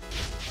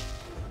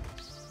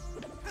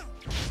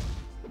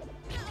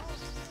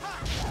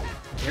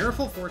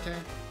 Careful, Forte.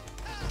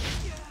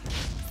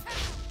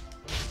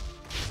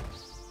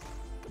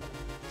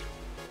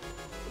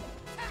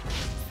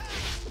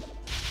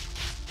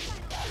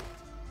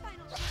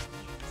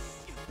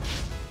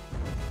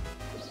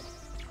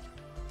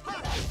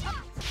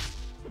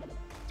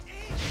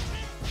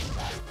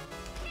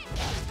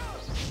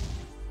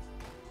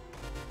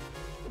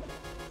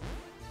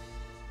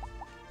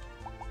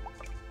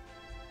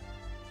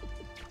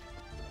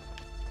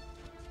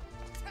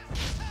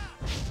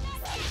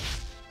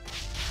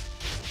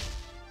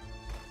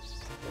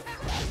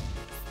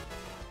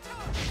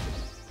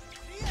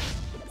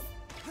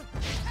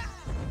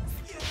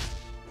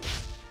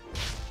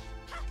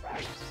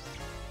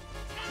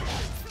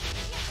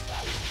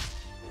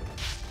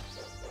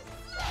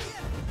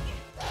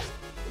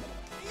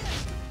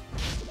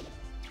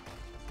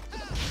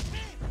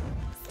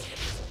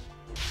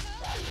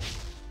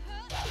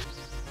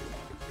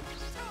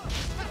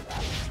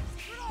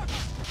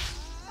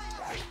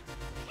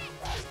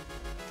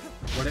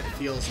 what it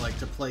feels like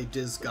to play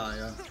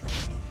Disgaea.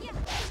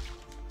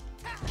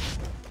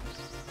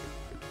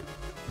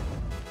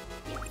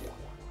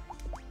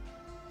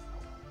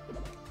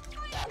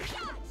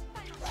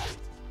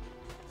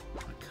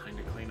 I kind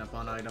of clean up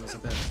on items a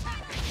bit.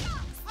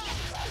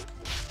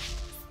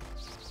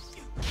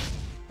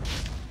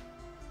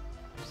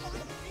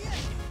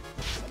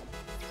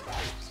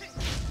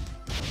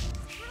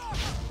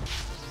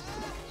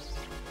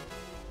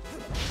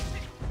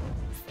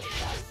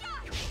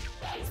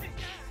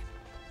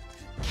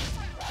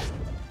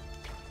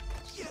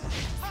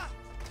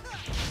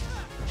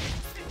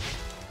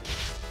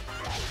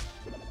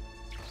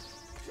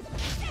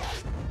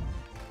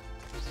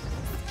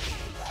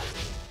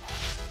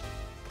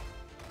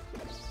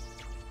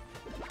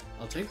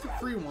 I'll take the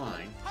free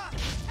wine.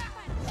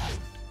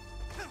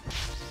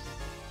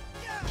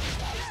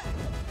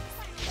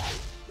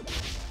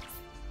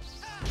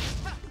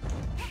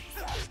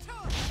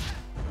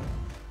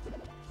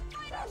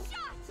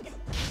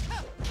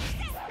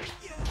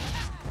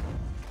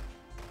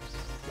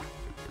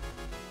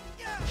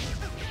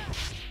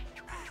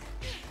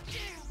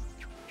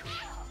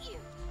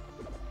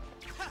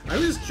 I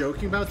was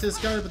joking about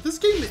Disgaea, but this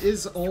game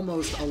is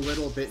almost a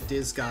little bit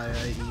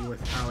Disgaea-y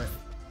with how it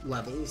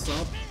levels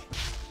up.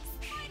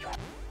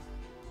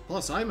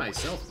 Plus, I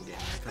myself am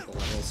getting a couple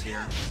levels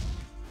here.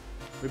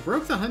 We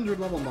broke the 100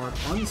 level mark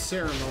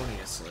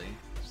unceremoniously.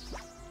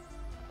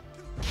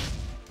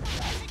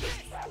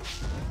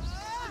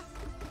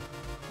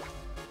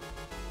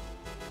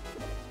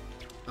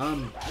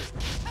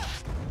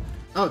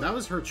 Oh, that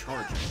was her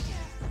charging.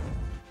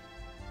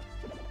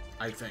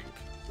 I think.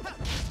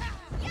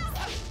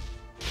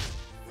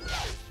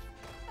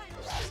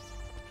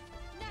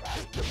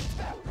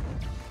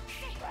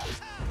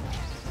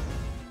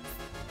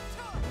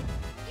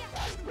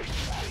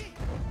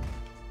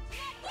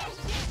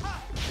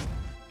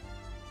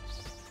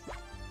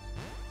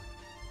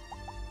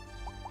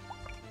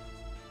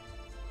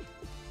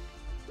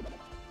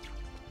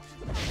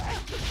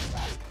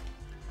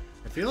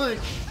 I feel like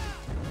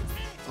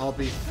I'll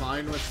be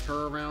fine with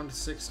her around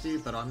 60,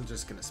 but I'm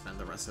just gonna spend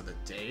the rest of the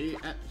day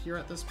here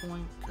at this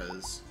point,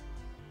 because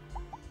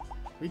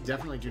we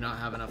definitely do not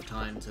have enough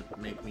time to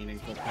make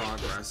meaningful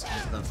progress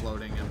into the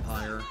floating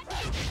empire.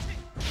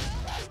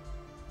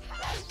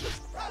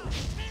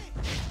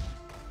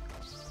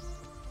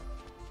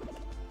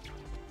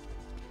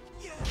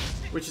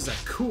 Which is a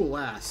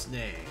cool-ass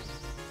name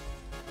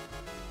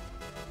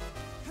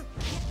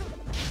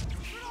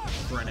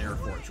for an Air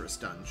Fortress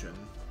dungeon.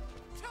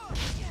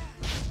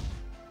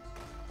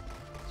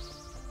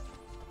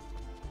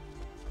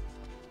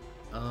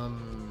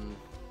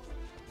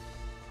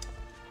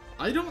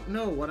 I don't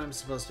know what I'm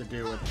supposed to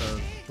do with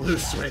the blue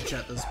switch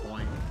at this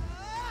point.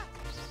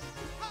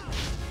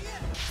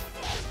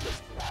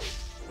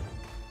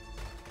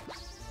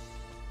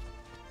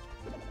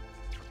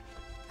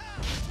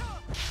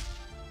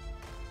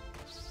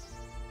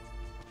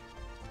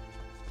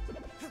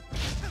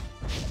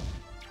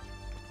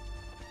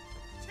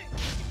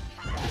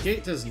 The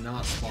gate does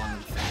not spawn them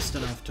fast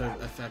enough to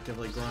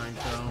effectively grind,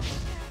 though.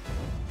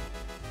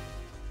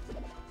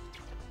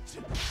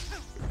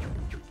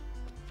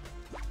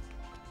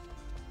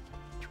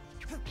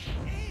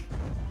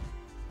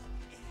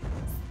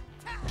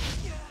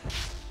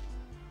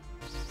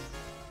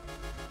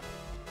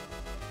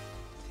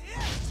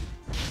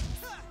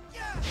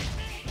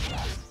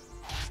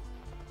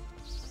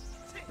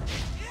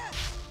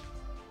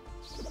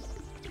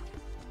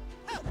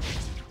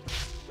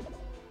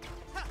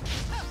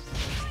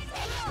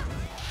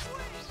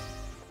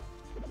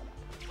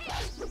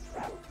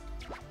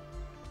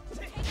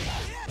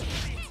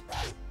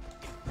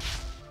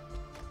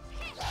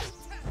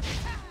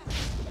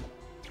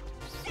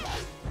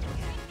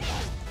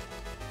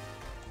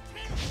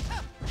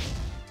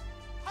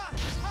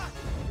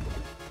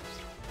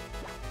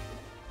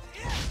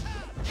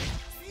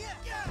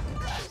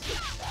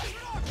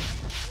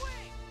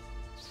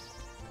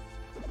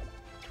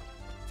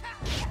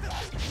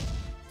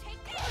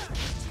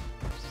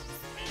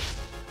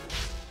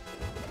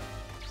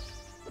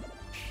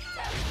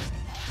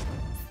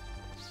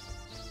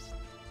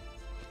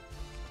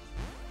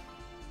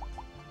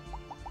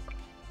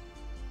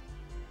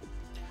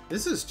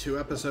 This is 2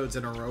 episodes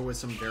in a row with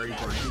some very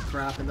grindy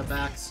crap in the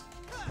back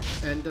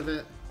end of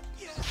it.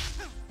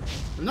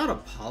 I'm not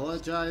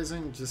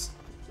apologizing, just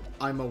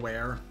I'm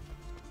aware.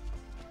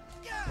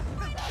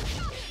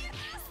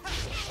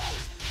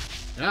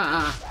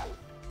 Ah!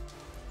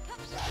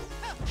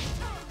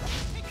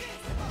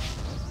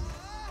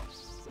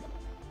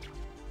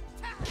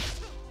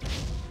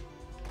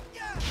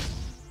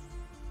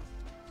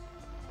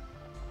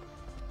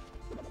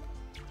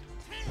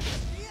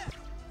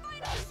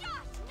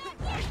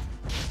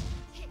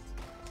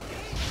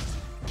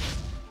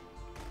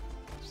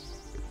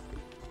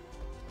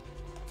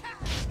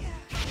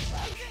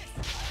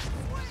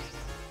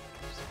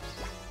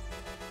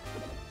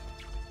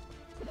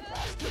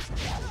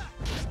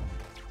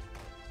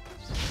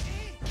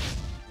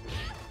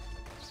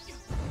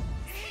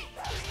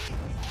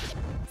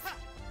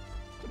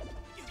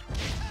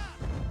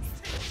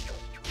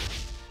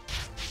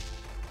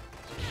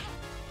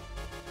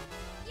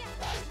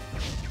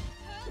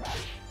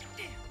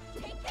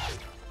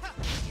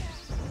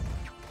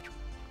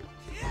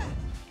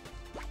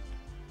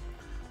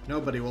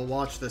 Nobody will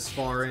watch this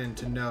far in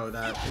to know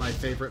that my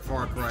favorite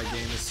Far Cry game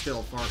is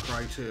still Far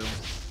Cry 2.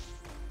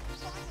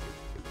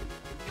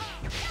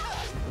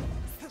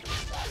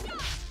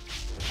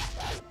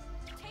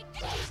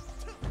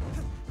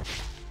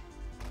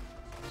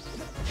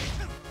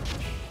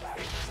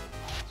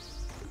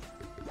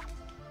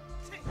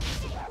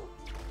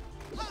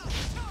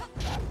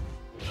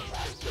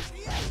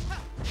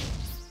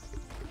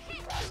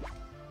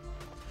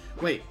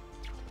 Wait.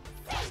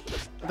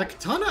 The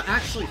katana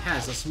actually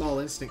has a small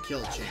instant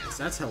kill chance.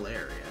 That's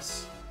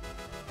hilarious.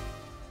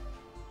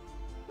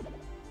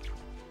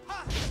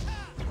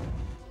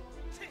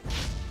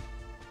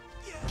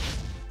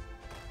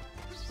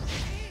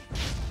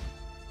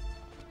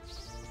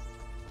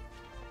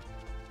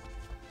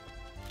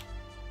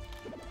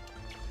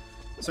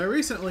 So I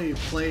recently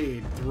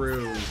played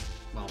through,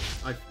 well,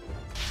 I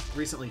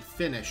recently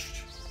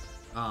finished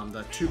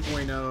the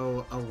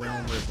 2.0 A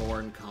Realm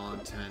Reborn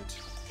content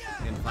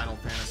in Final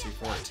Fantasy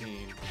XIV.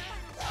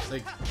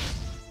 Like,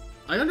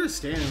 I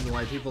understand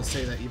why people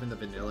say that even the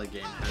vanilla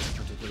game has a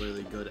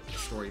particularly good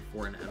story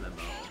for an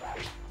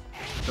MMO.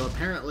 Though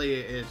apparently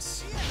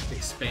its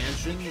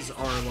expansions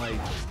are, like,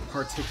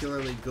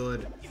 particularly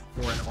good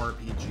for an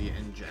RPG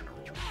in general.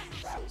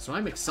 So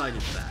I'm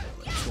excited for that,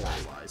 like,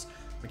 story-wise.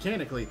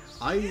 Mechanically,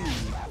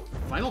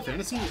 Final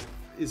Fantasy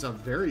is a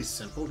very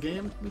simple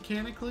game,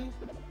 mechanically.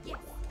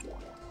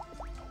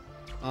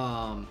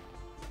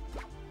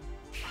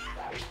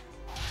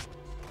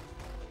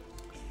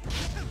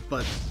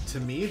 But to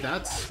me,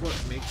 that's what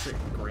makes it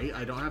great.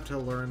 I don't have to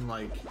learn,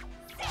 like,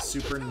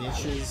 super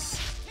niches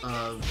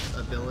of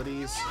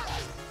abilities.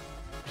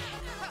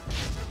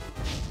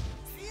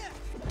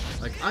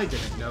 Like, I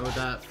didn't know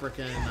that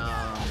frickin',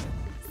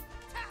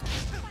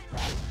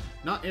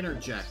 not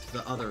interject,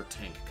 the other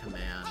tank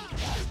command.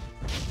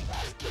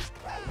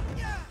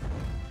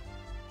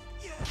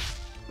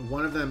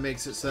 One of them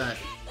makes it so that,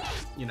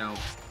 you know,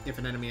 if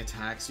an enemy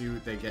attacks you,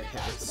 they get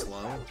hit with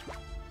slow.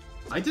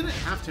 I didn't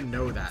have to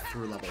know that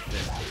through level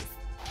 50.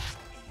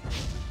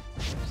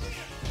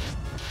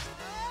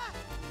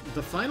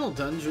 The final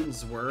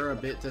dungeons were a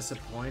bit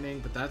disappointing,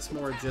 but that's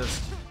more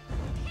just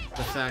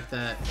the fact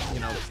that,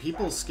 you know,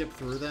 people skip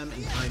through them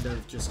and kind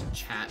of just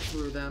chat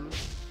through them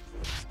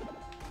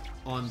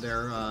on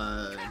their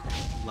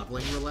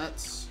leveling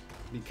roulettes,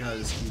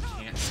 because you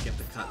can't skip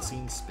the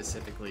cutscenes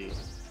specifically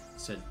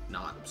to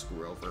not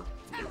screw over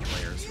new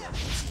players who are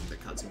seeing the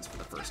cutscenes for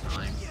the first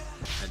time,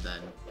 and then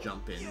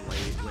jump in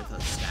late with a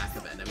stack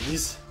of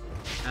enemies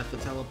at the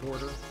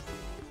teleporter.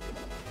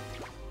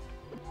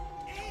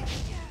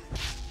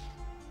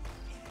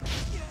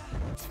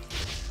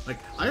 Like,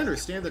 I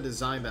understand the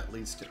design that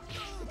leads to...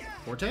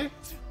 Forte?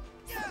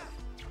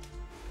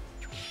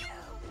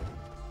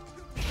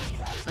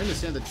 I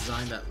understand the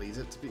design that leads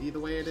it to be the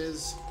way it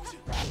is.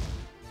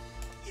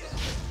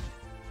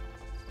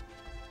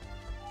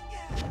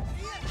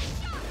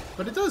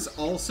 But it does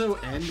also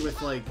end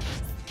with, like...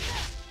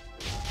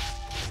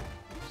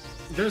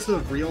 There's the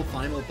real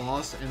final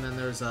boss, and then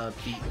there's a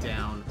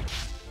beatdown,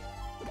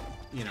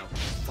 you know,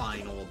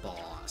 final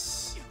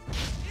boss.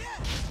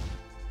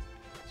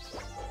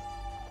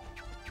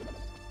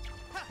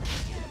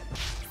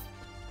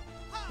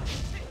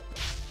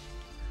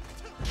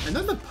 And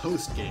then the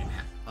post-game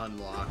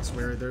unlocks,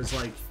 where there's,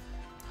 like,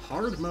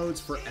 hard modes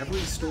for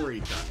every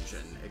story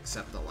dungeon,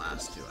 except the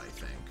last two, I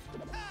think.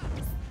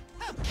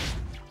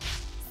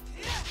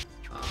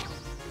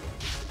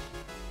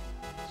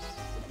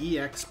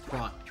 EX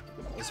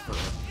primals for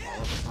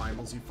all of the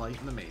primals you fight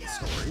in the main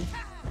story.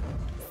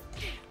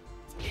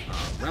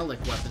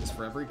 Relic weapons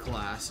for every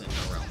class in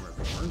A Realm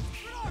Reborn.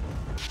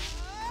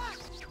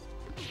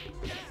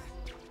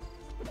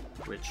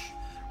 Which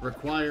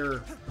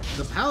require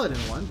the Paladin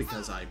one,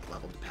 because I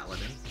leveled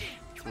Paladin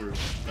through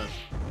the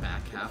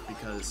back half,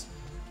 because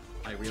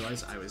I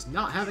realized I was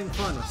not having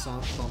fun with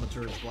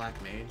Thaumaturge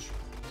Black Mage.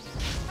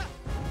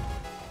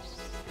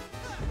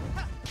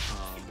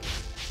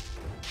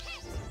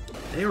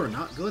 They are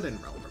not good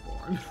in Realm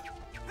Reborn.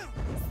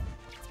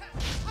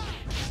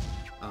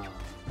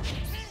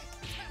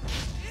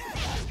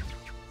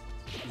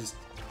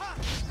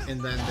 And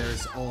then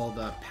there's all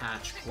the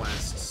patch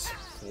quests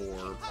for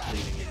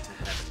leading into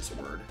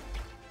Heavensward.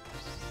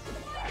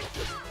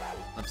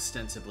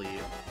 Ostensibly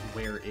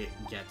where it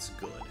gets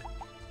good.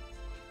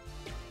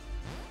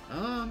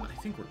 I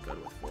think we're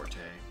good with Forte.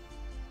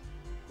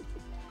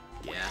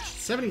 Yeah,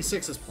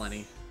 76 is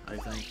plenty, I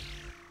think.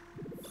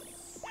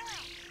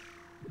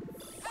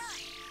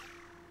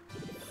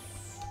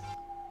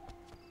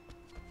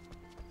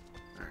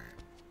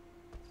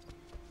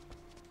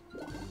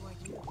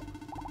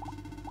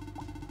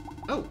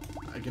 Oh,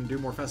 I can do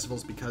more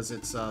festivals because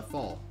it's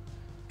fall.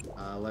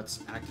 Let's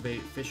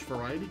activate Fish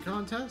Variety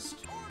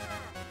Contest.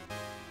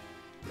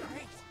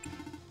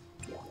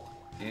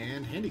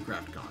 And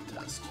Handicraft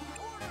Contest.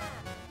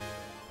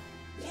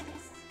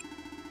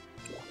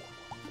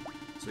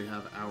 So we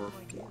have our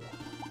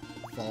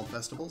fall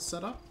festivals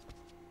set up.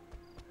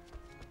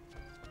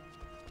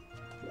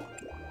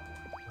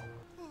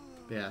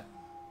 Yeah.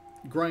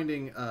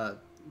 Grinding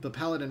the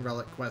Paladin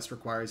Relic quest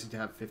requires you to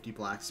have 50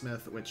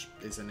 blacksmith, which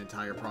is an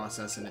entire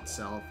process in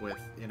itself with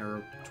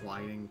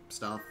intertwining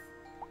stuff.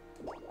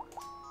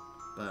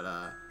 But,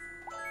 yeah.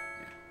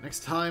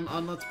 Next time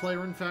on Let's Play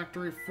Rune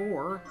Factory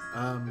 4,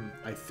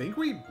 I think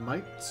we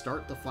might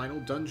start the final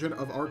dungeon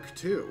of Arc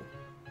 2.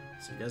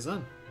 See you guys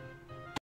then.